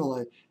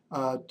 unfortunately,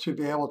 to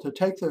be able to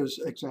take those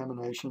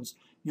examinations,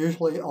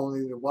 usually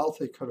only the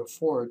wealthy could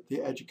afford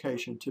the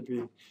education to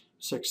be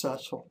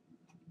successful.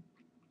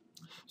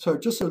 So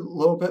just a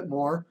little bit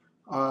more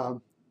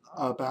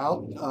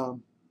about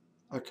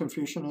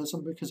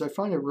Confucianism, because I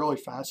find it really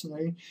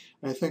fascinating.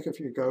 And I think if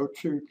you go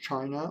to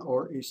China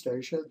or East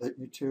Asia, that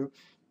you too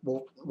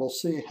will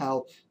see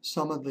how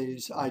some of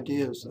these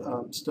ideas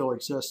still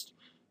exist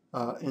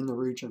in the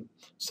region.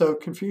 So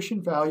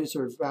Confucian values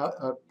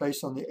are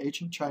based on the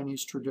ancient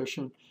Chinese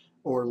tradition,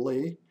 or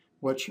Li,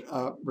 which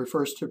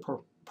refers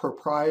to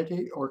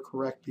propriety or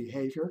correct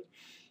behavior.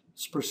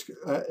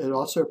 It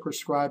also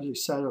prescribes a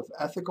set of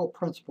ethical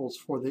principles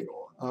for the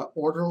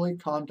orderly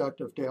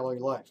conduct of daily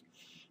life,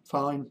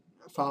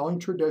 following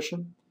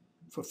tradition,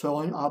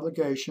 fulfilling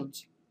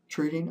obligations,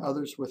 treating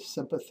others with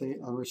sympathy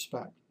and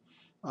respect.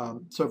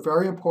 So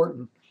very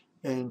important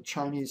in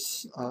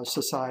Chinese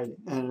society,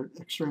 and an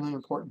extremely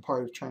important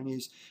part of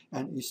Chinese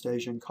and East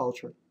Asian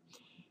culture.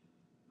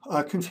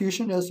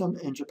 Confucianism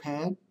in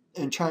Japan.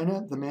 In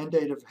China, the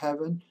mandate of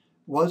heaven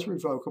was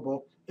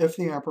revocable if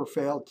the emperor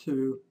failed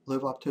to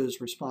live up to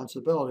his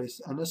responsibilities,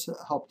 and this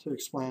helped to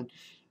explain,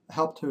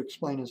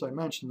 as I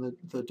mentioned,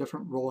 the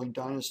different ruling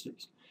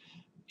dynasties.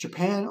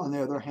 Japan, on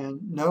the other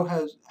hand,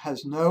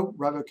 has no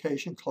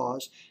revocation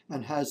clause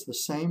and has the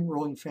same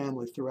ruling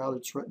family throughout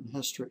its written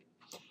history.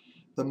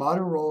 The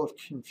modern role of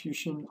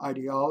Confucian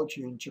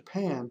ideology in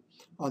Japan,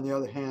 on the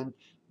other hand,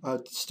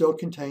 still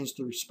contains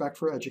the respect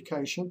for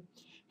education,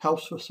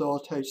 helps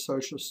facilitate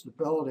social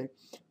stability,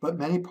 but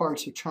many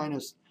parts of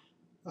China's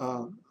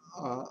of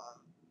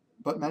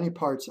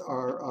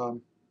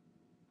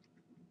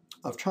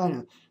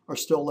China are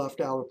still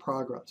left out of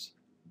progress.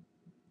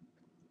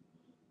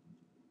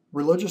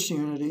 Religious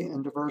unity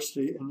and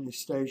diversity in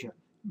East Asia.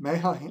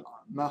 Mahayana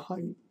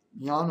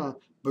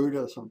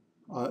Buddhism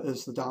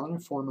is the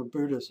dominant form of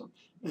Buddhism.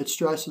 It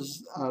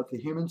stresses the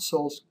human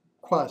soul's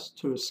quest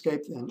to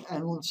escape an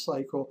endless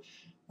cycle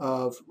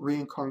of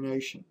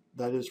reincarnation,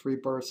 that is,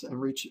 rebirth,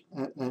 and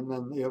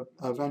then the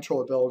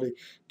eventual ability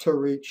to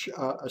reach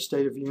a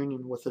state of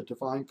union with the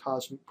divine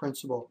cosmic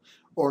principle,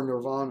 or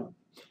nirvana.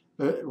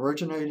 It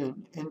originated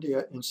in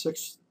India in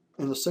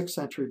the 6th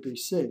century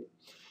BC.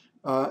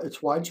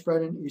 It's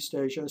widespread in East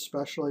Asia,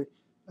 especially,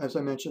 as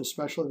I mentioned,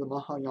 especially the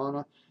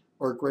Mahayana,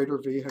 or Greater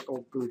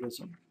Vehicle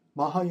Buddhism.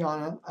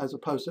 Mahayana, as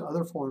opposed to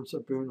other forms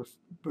of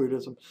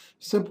Buddhism,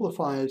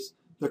 simplifies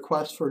the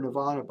quest for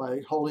nirvana by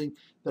holding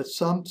that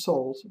some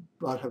souls,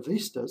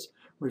 Brahmavistas,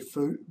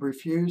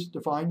 refuse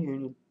divine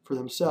union for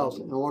themselves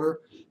in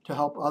order to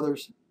help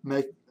others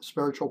make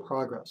spiritual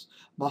progress.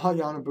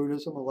 Mahayana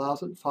Buddhism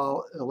allows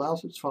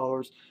its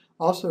followers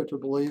also to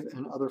believe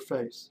in other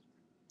faiths.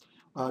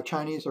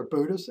 Chinese are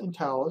Buddhists and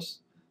Taoists.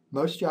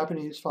 Most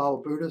Japanese follow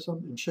Buddhism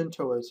and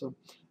Shintoism.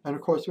 And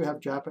of course, we have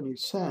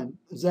Japanese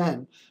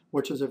Zen,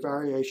 which is a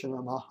variation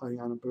of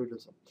Mahayana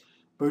Buddhism.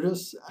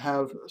 Buddhists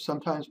have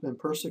sometimes been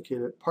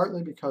persecuted,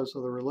 partly because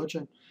of the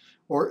religion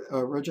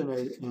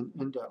originated in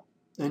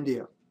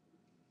India.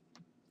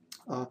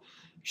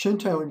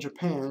 Shinto in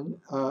Japan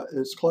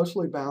is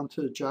closely bound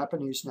to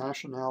Japanese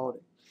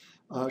nationality.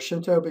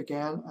 Shinto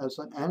began as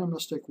an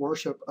animistic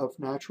worship of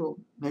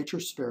nature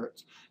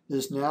spirits. It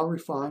is now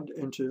refined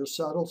into a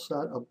subtle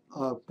set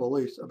of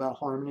beliefs about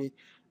harmony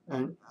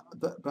and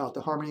about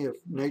the harmony of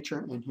nature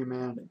and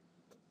humanity.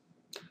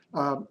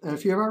 And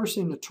if you've ever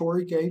seen the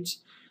torii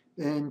gates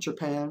in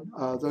Japan,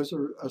 those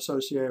are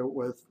associated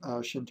with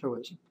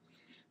Shintoism.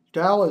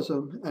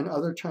 Taoism and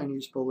other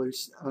Chinese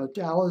beliefs.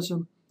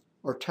 Taoism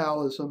or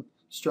Taoism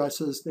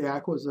stresses the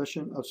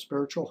acquisition of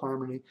spiritual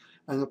harmony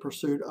and the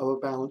pursuit of a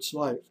balanced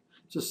life.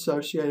 It's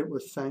associated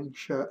with Feng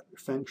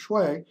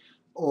Shui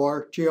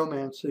or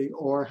geomancy,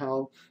 or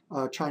how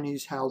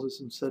Chinese houses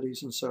and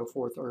cities and so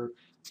forth are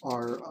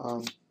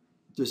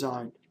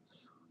designed.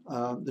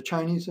 The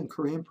Chinese and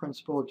Korean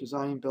principle of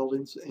designing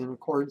buildings in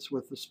accordance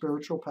with the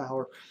spiritual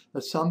power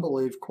that some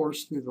believe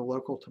coursed through the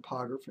local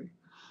topography.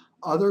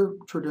 Other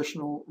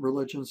traditional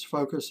religions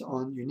focus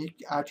on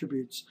unique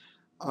attributes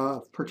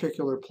of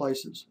particular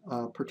places,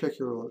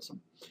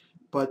 particularism,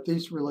 but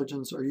these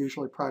religions are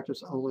usually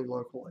practiced only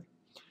locally.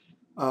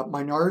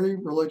 Minority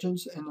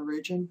religions in the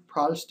region.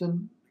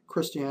 Protestant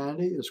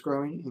Christianity is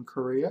growing in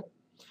Korea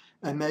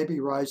and may be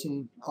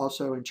rising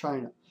also in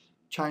China.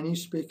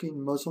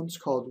 Chinese-speaking Muslims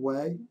called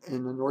Wei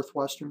in the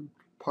northwestern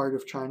part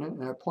of China,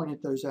 and I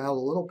pointed those out a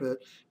little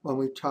bit when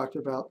we talked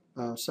about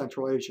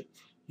Central Asia.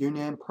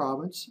 Yunnan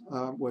province,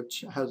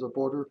 which has a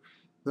border,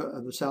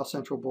 the south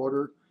central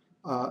border,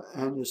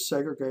 and has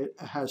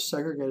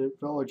segregated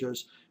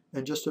villages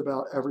in just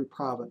about every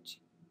province.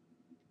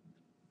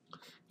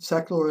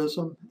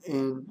 Secularism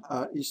in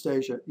East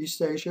Asia.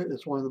 East Asia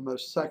is one of the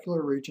most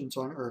secular regions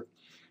on earth.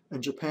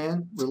 In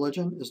Japan,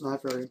 religion is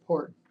not very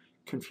important.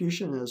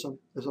 Confucianism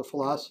is a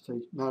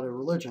philosophy, not a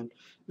religion,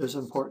 is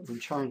important in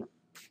China.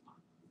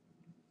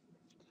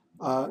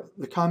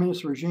 The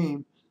communist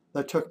regime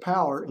that took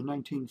power in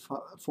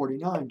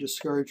 1949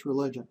 discouraged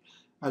religion.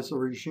 As the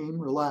regime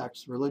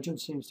relaxed, religion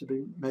seems to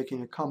be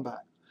making a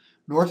comeback.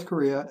 North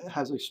Korea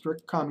has a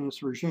strict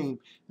communist regime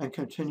and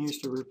continues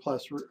to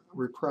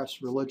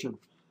repress religion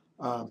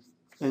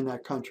in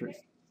that country.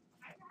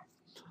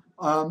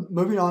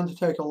 Moving on to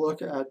take a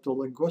look at the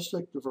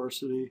linguistic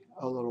diversity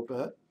a little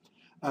bit.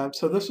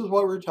 So this is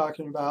what we're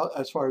talking about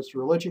as far as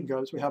religion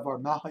goes. We have our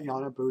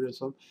Mahayana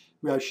Buddhism,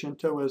 we have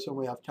Shintoism,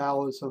 we have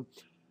Taoism,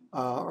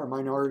 our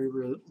minority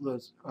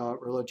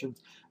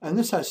religions. And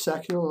this has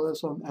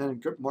secularism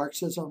and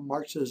Marxism.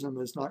 Marxism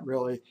is not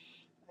really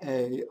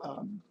a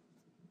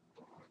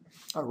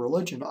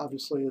religion.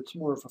 Obviously, it's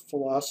more of a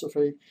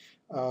philosophy,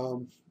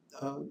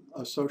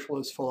 a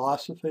socialist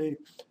philosophy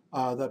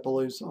that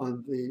believes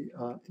on the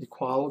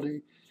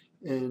equality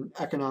in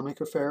economic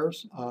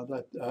affairs,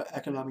 that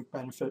economic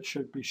benefits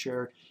should be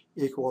shared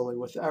equally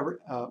with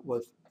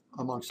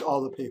amongst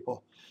all the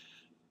people.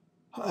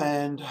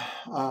 And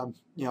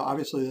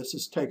obviously this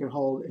has taken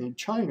hold in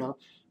China,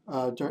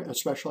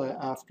 especially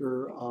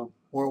after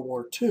World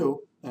War II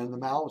and the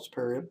Maoist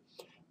period.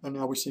 And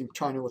now we see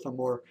China with a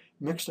more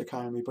mixed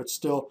economy, but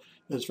still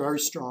is very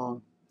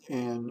strong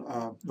in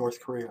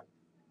North Korea.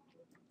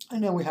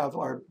 And then we have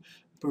our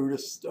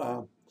Buddhist,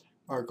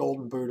 our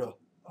Golden Buddha,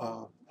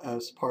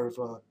 as part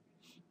of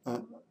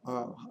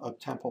a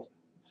temple,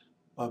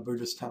 a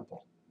Buddhist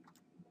temple.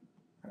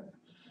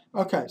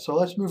 Okay, so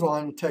let's move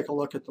on and take a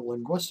look at the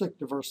linguistic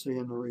diversity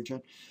in the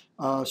region.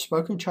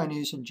 Spoken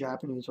Chinese and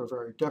Japanese are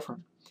very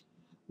different.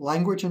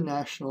 Language and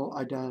national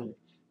identity.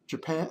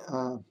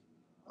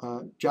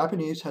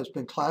 Japanese has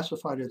been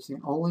classified as the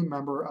only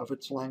member of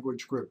its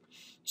language group.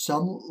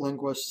 Some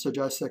linguists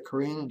suggest that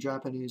Korean and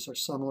Japanese are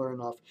similar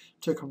enough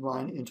to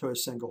combine into a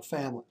single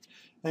family.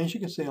 And as you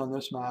can see on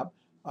this map,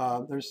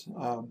 there's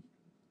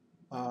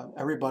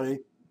everybody,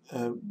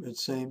 it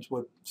seems,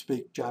 would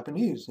speak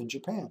Japanese in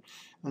Japan.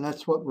 And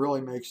that's what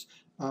really makes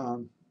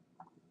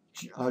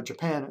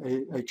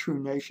Japan a true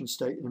nation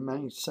state in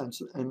many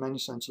senses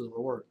of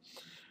the word.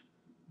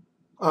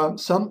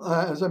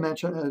 As I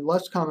mentioned, a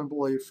less common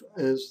belief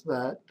is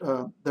that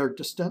they're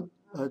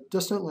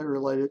distantly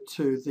related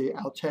to the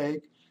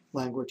Altaic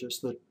languages,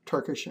 the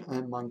Turkish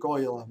and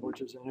Mongolia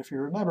languages. And if you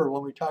remember,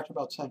 when we talked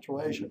about Central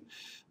Asia,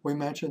 we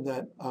mentioned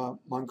that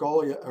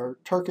Mongolia or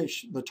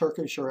the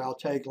Turkish or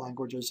Altaic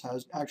languages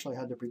has actually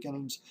had their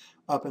beginnings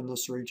up in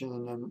this region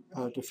and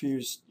then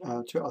diffused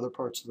to other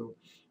parts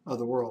of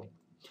the world.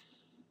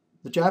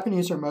 The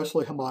Japanese are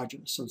mostly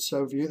homogeneous and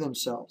so view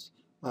themselves.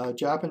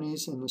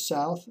 Japanese in the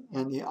south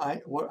and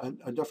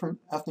a different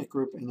ethnic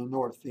group in the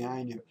north, the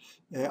Ainu.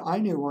 The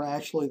Ainu were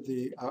actually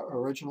the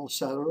original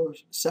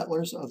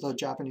settlers of the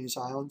Japanese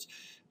islands,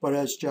 but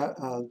as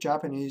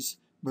Japanese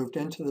moved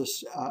into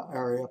this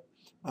area,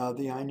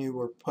 the Ainu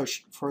were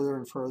pushed further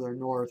and further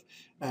north,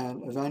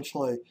 and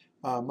eventually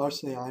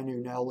most of the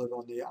Ainu now live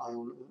on the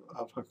island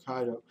of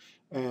Hokkaido,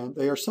 and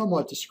they are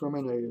somewhat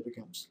discriminated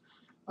against.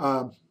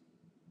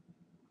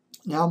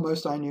 Now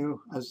most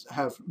Ainu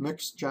have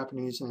mixed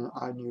Japanese and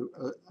Ainu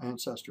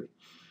ancestry.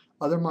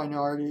 Other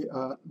minority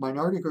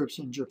groups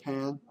in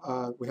Japan,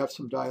 we have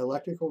some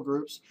dialectical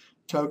groups.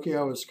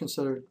 Tokyo is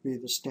considered to be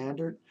the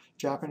standard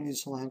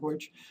Japanese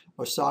language.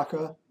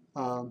 Osaka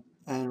and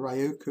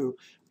Ryukyu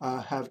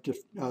have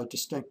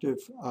distinctive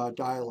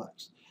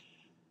dialects.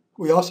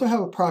 We also have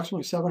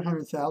approximately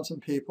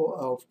 700,000 people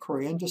of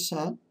Korean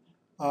descent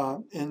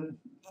in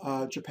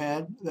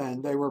Japan,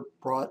 and they were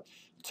brought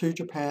to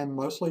Japan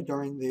mostly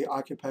during the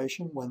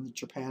occupation when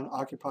Japan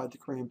occupied the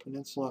Korean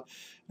Peninsula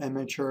and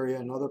Manchuria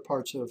and other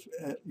parts of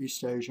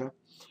East Asia.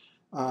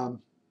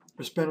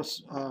 There's been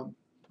a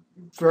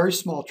very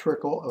small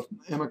trickle of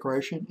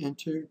immigration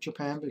into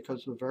Japan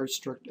because of the very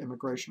strict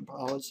immigration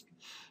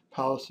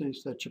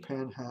policies that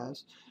Japan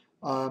has.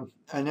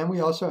 And then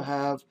we also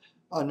have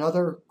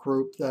another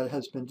group that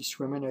has been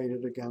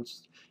discriminated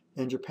against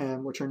in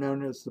Japan, which are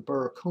known as the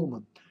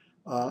Burakumin.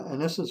 And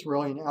this is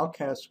really an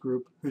outcast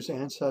group whose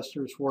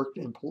ancestors worked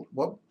in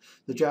what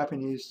the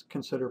Japanese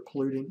consider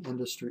polluting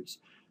industries.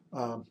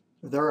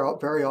 They're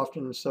very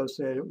often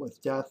associated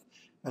with death,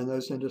 and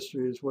those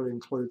industries would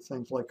include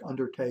things like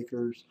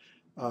undertakers,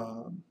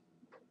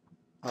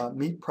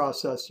 meat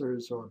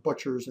processors or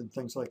butchers and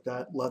things like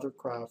that,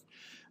 leathercraft.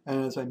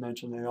 And as I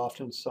mentioned, they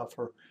often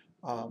suffer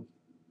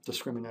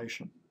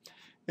discrimination.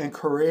 In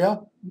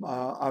Korea,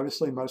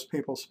 obviously most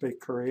people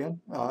speak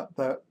Korean.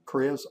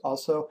 Korea is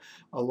also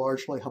a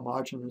largely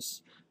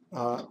homogeneous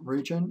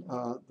region.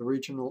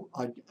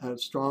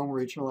 Strong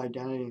regional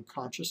identity and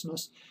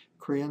consciousness.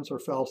 Koreans are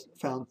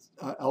found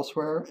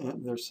elsewhere,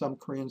 and there's some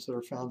Koreans that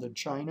are found in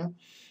China.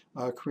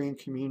 Korean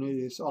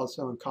communities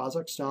also in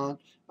Kazakhstan,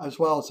 as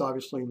well as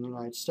obviously in the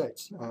United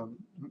States.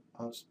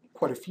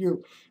 Quite a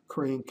few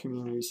Korean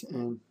communities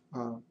in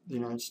the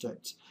United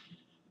States.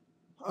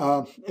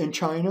 In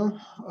China,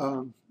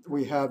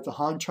 we have the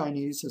Han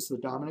Chinese as the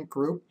dominant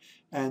group,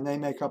 and they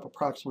make up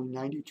approximately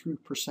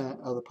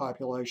 92% of the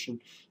population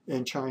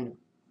in China.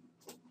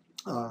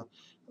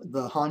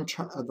 The Han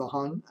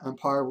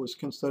Empire was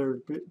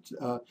considered,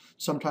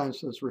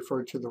 sometimes was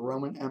referred to the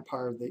Roman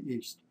Empire of the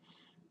East.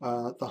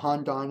 The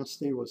Han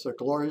Dynasty was a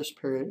glorious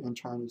period in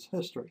China's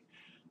history.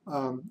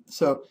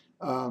 So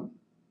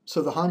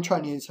the Han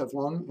Chinese have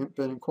long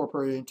been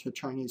incorporated into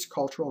Chinese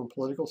cultural and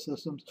political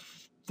systems.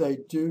 They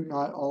do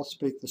not all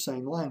speak the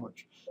same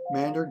language.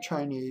 Mandarin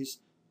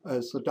Chinese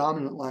is the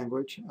dominant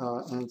language,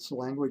 and it's the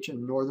language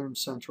in northern,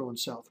 central, and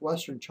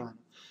southwestern China.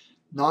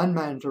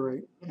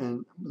 Non-Mandarin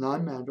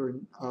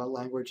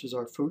languages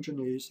are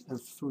Fujianese and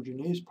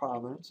Fujianese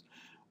province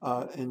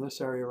in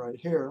this area right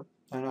here,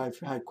 and I've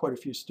had quite a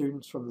few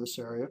students from this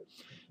area.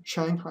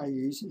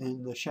 Shanghaiese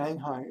in the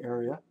Shanghai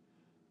area,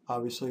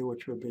 obviously,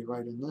 which would be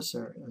right in this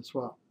area as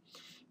well.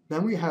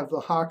 Then we have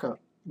the Hakka,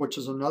 which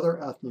is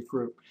another ethnic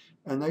group,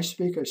 and they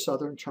speak a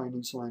southern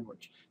Chinese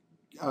language.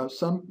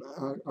 Some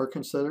are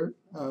considered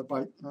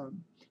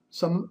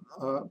some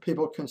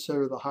people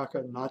consider the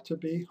Hakka not to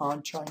be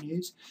Han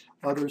Chinese.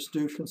 Others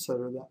do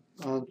consider that.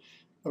 And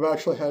I've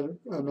actually had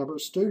a number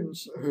of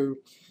students who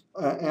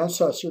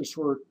ancestors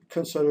were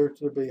considered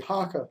to be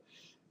Hakka,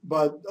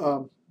 but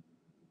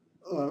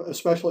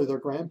especially their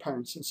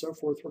grandparents and so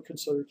forth were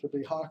considered to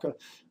be Hakka.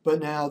 But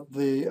now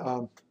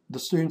the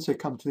students that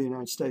come to the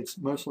United States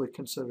mostly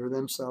consider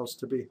themselves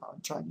to be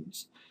Han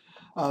Chinese.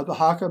 The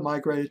Hakka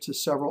migrated to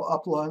several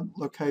upland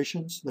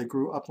locations. They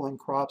grew upland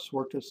crops,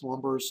 worked as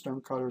lumberers,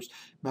 stonecutters,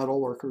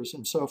 metal workers,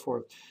 and so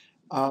forth.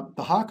 The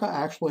Hakka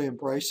actually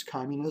embraced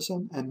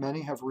communism, and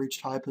many have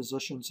reached high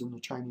positions in the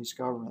Chinese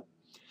government.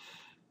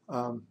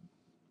 And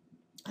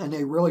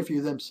they really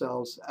view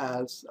themselves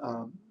as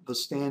the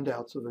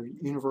standouts of a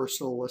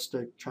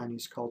universalistic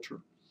Chinese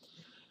culture.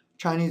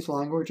 Chinese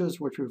languages,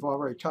 which we've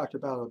already talked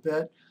about a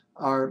bit,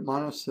 are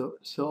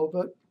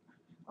monosyllabic.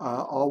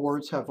 All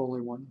words have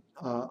only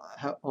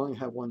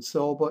have one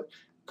syllable,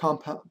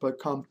 but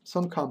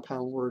some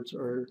compound words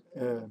are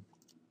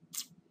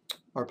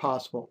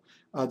possible.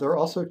 They're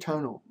also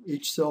tonal.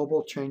 Each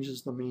syllable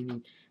changes the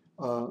meaning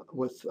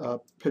with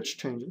pitch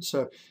changes.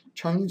 So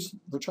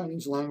the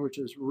Chinese language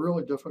is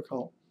really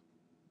difficult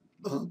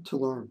to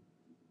learn.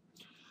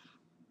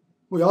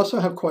 We also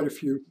have quite a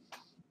few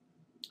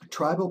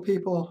tribal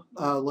people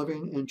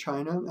living in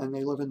China, and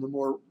they live in the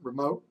more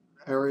remote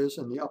areas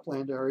and the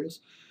upland areas.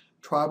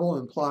 Tribal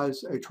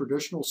implies a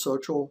traditional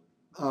social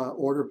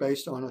order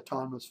based on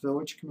autonomous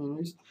village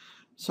communities.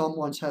 Some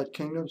once had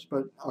kingdoms,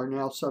 but are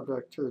now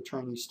subject to the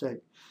Chinese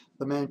state.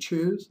 The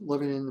Manchus,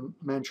 living in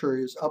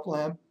Manchuria's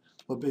upland,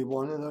 would be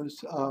one of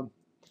those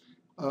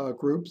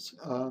groups,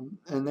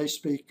 and they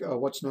speak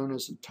what's known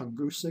as the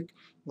Tungusic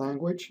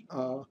language.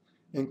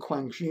 In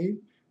Guangxi,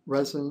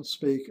 residents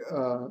speak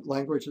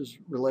languages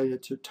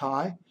related to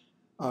Thai.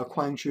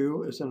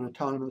 Gwangju is an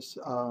autonomous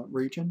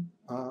region.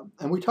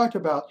 And we talked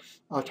about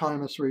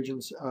autonomous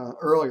regions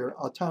earlier.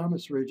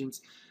 Autonomous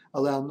regions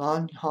allow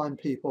non-Han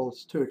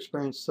peoples to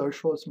experience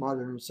socialist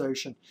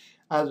modernization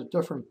at a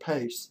different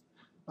pace.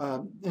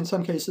 In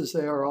some cases,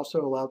 they are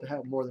also allowed to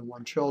have more than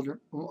one child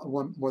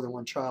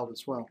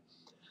as well.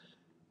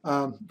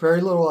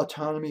 Very little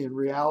autonomy in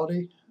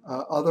reality.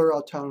 Other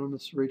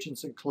autonomous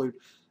regions include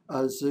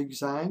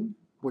Xizang,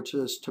 which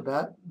is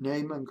Tibet,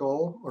 Nay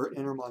Mongol, or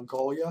Inner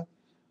Mongolia.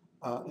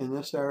 In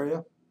this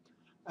area.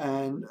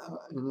 and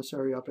in this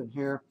area up in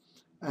here,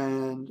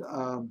 and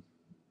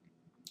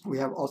we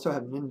also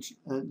have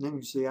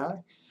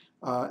Ningxia,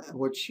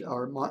 which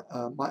are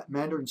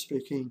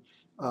Mandarin-speaking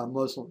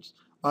Muslims.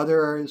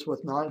 Other areas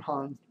with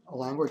non-Han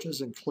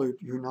languages include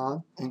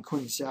Yunnan and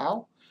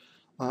Qinzhou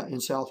in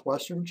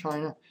southwestern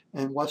China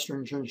and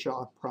western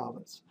Xinjiang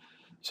province.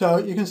 So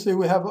you can see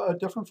we have a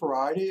different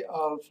variety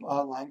of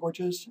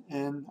languages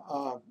in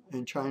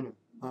China,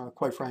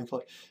 quite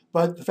frankly.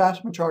 But the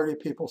vast majority of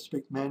people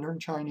speak Mandarin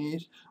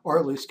Chinese, or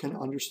at least can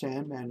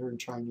understand Mandarin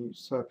Chinese.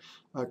 So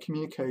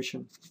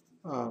communication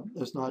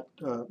is not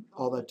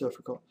all that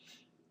difficult.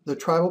 The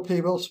tribal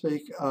people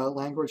speak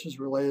languages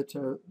related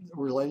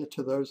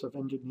to those of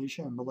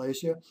Indonesia and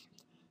Malaysia.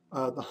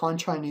 The Han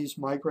Chinese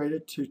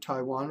migrated to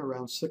Taiwan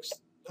around the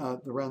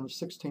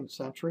 16th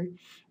century,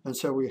 and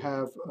so we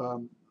have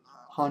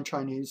Han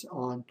Chinese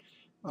on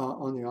the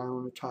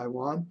island of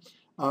Taiwan.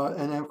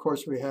 And then, of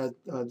course, we had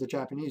the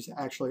Japanese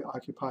actually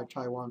occupied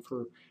Taiwan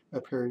for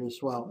a period as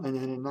well. And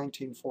then in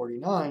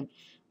 1949,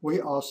 we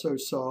also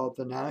saw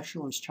the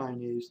nationalist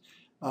Chinese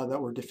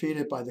that were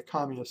defeated by the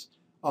communists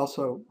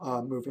also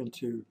move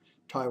into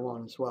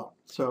Taiwan as well.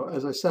 So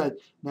as I said,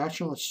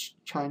 nationalist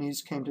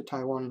Chinese came to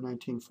Taiwan in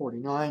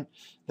 1949.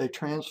 They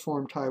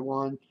transformed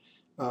Taiwan.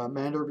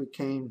 Mandarin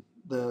became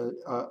the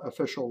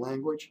official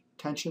language.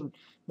 Tension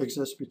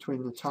exists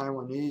between the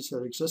Taiwanese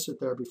that existed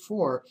there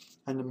before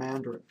and the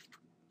Mandarin.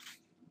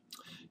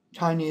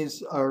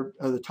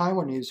 The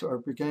Taiwanese are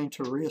beginning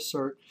to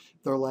reassert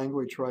their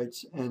language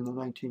rights in the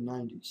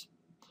 1990s.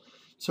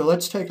 So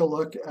let's take a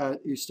look at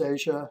East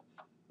Asia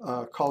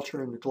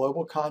culture in the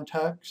global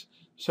context.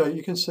 So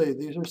you can see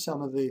these are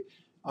some of the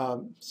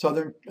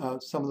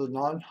some of the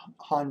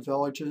non-Han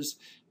villages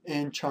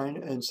in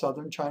China, in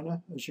southern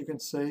China, as you can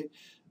see.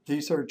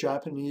 These are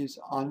Japanese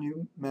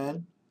Ainu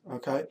men,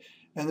 okay?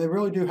 And they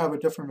really do have a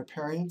different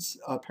appearance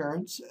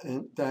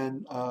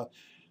than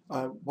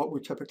what we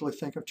typically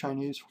think of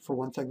Chinese. For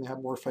one thing, they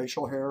have more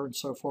facial hair and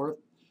so forth,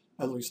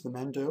 at least the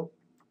men do.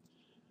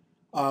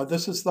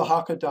 This is the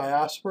Hakka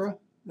diaspora.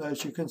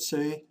 As you can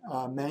see,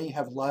 many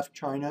have left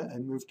China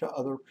and moved to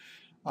other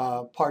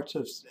parts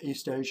of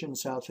East Asia and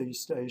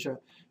Southeast Asia,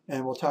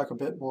 and we'll talk a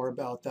bit more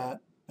about that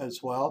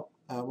as well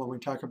when we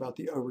talk about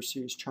the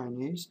overseas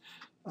Chinese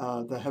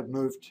that have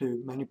moved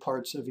to many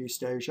parts of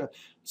East Asia,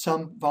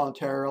 some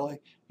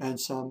voluntarily and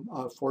some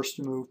forced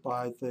to move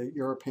by the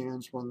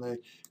Europeans when they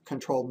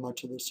controlled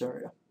much of this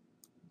area.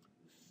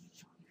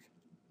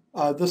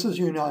 This is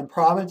Yunnan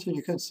province, and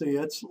you can see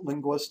its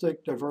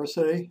linguistic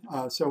diversity.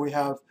 So we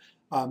have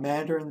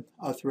Mandarin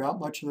throughout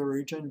much of the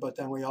region, but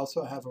then we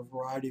also have a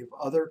variety of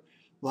other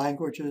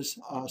languages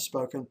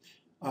spoken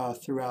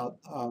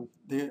throughout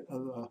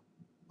the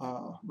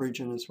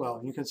region as well.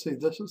 And you can see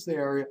this is the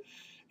area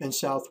in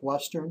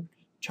southwestern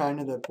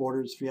China that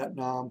borders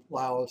Vietnam,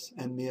 Laos,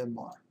 and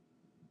Myanmar.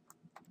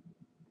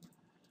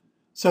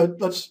 So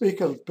let's speak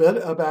a bit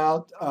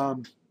about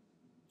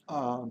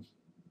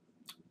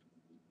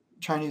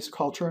Chinese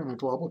culture in a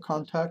global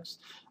context.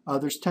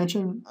 There's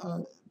tension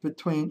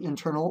between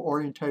internal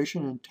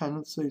orientation and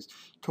tendencies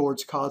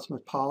towards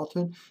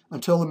cosmopolitan.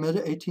 Until the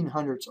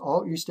mid-1800s,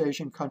 all East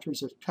Asian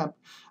countries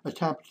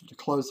attempted to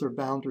close their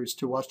boundaries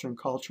to Western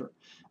culture.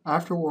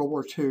 After World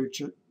War II,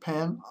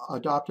 Japan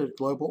adopted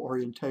global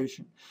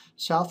orientation.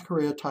 South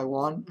Korea,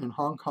 Taiwan, and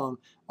Hong Kong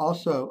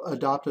also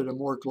adopted a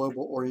more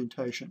global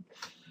orientation.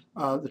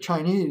 The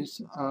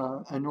Chinese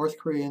and North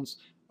Koreans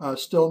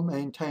still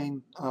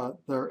maintain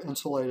their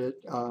insulated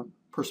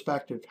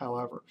perspective,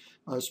 however,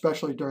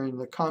 especially during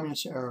the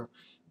communist era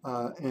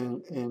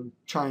in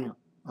China.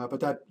 But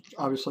that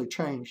obviously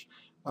changed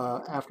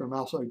after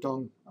Mao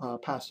Zedong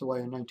passed away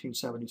in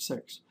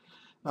 1976.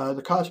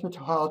 The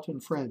cosmopolitan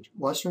fringe,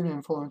 Western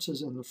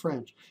influences in the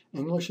fringe.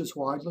 English is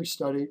widely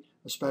studied,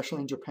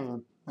 especially in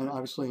Japan, and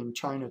obviously in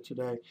China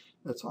today,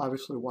 it's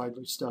obviously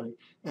widely studied.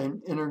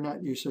 And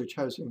internet usage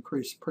has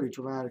increased pretty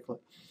dramatically.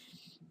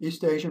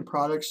 East Asian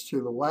products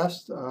to the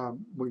West,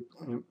 we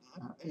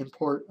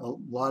import a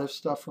lot of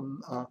stuff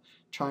from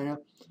China,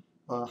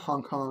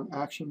 Hong Kong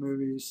action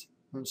movies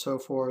and so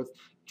forth,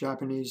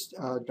 Japanese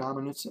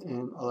dominance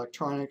in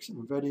electronics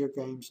and video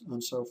games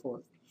and so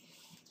forth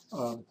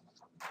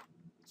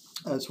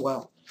as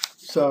well.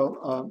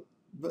 So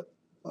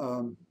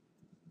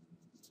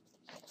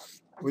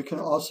we can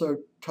also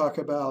talk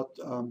about,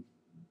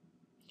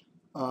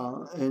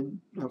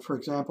 for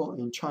example,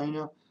 in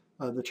China,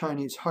 the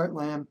Chinese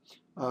heartland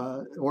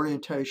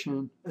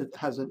orientation, it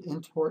has an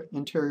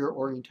interior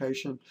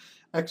orientation,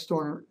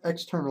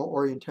 external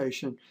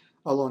orientation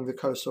along the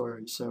coastal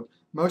areas. So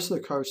most of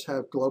the coasts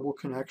have global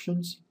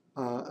connections,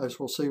 as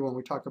we'll see when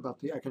we talk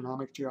about the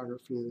economic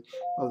geography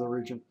of the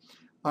region.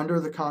 Under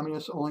the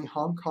communists, only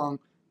Hong Kong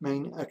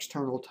maintained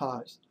external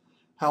ties.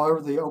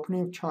 However, the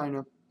opening of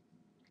China,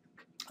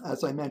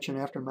 as I mentioned,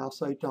 after Mao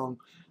Zedong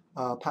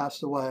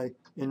passed away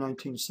in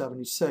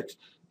 1976,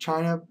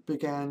 China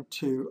began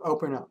to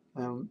open up,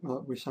 and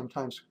we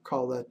sometimes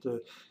call that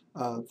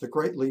the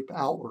Great Leap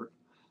Outward.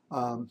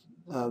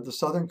 The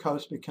southern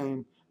coast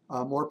became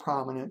more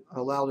prominent,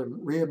 allowed a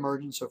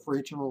reemergence of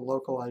regional and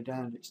local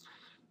identities.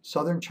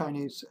 Southern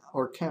Chinese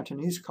or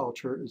Cantonese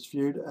culture is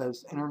viewed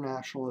as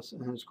internationalist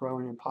and is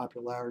growing in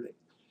popularity.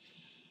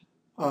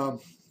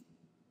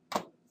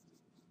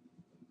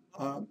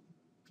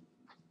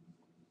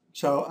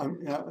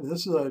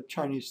 This is a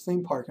Chinese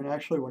theme park, and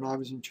actually when I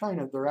was in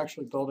China, they're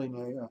actually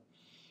building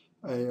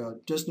a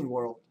Disney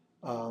World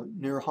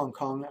near Hong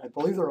Kong. I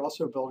believe they're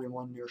also building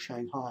one near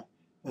Shanghai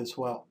as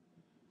well.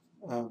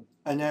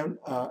 And then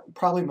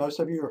probably most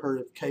of you have heard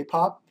of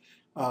K-pop,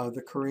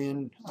 the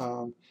Korean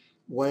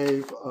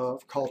wave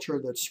of culture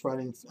that's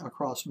spreading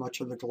across much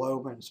of the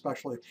globe, and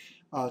especially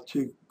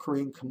to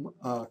Korean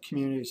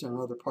communities in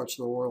other parts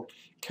of the world.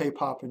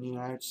 K-pop in the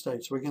United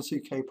States. We can see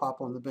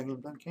K-pop on the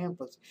Bingen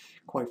campus,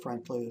 quite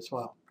frankly, as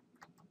well.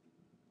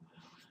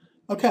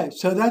 Okay,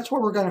 so that's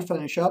what we're going to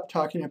finish up,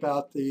 talking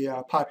about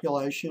the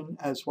population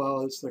as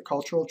well as the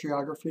cultural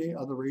geography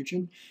of the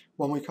region.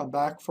 When we come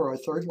back for our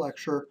third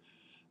lecture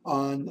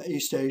on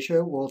East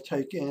Asia, we'll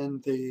take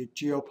in the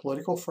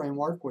geopolitical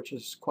framework, which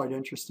is quite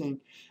interesting,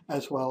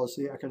 as well as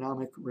the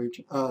economic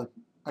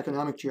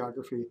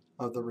geography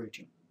of the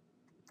region.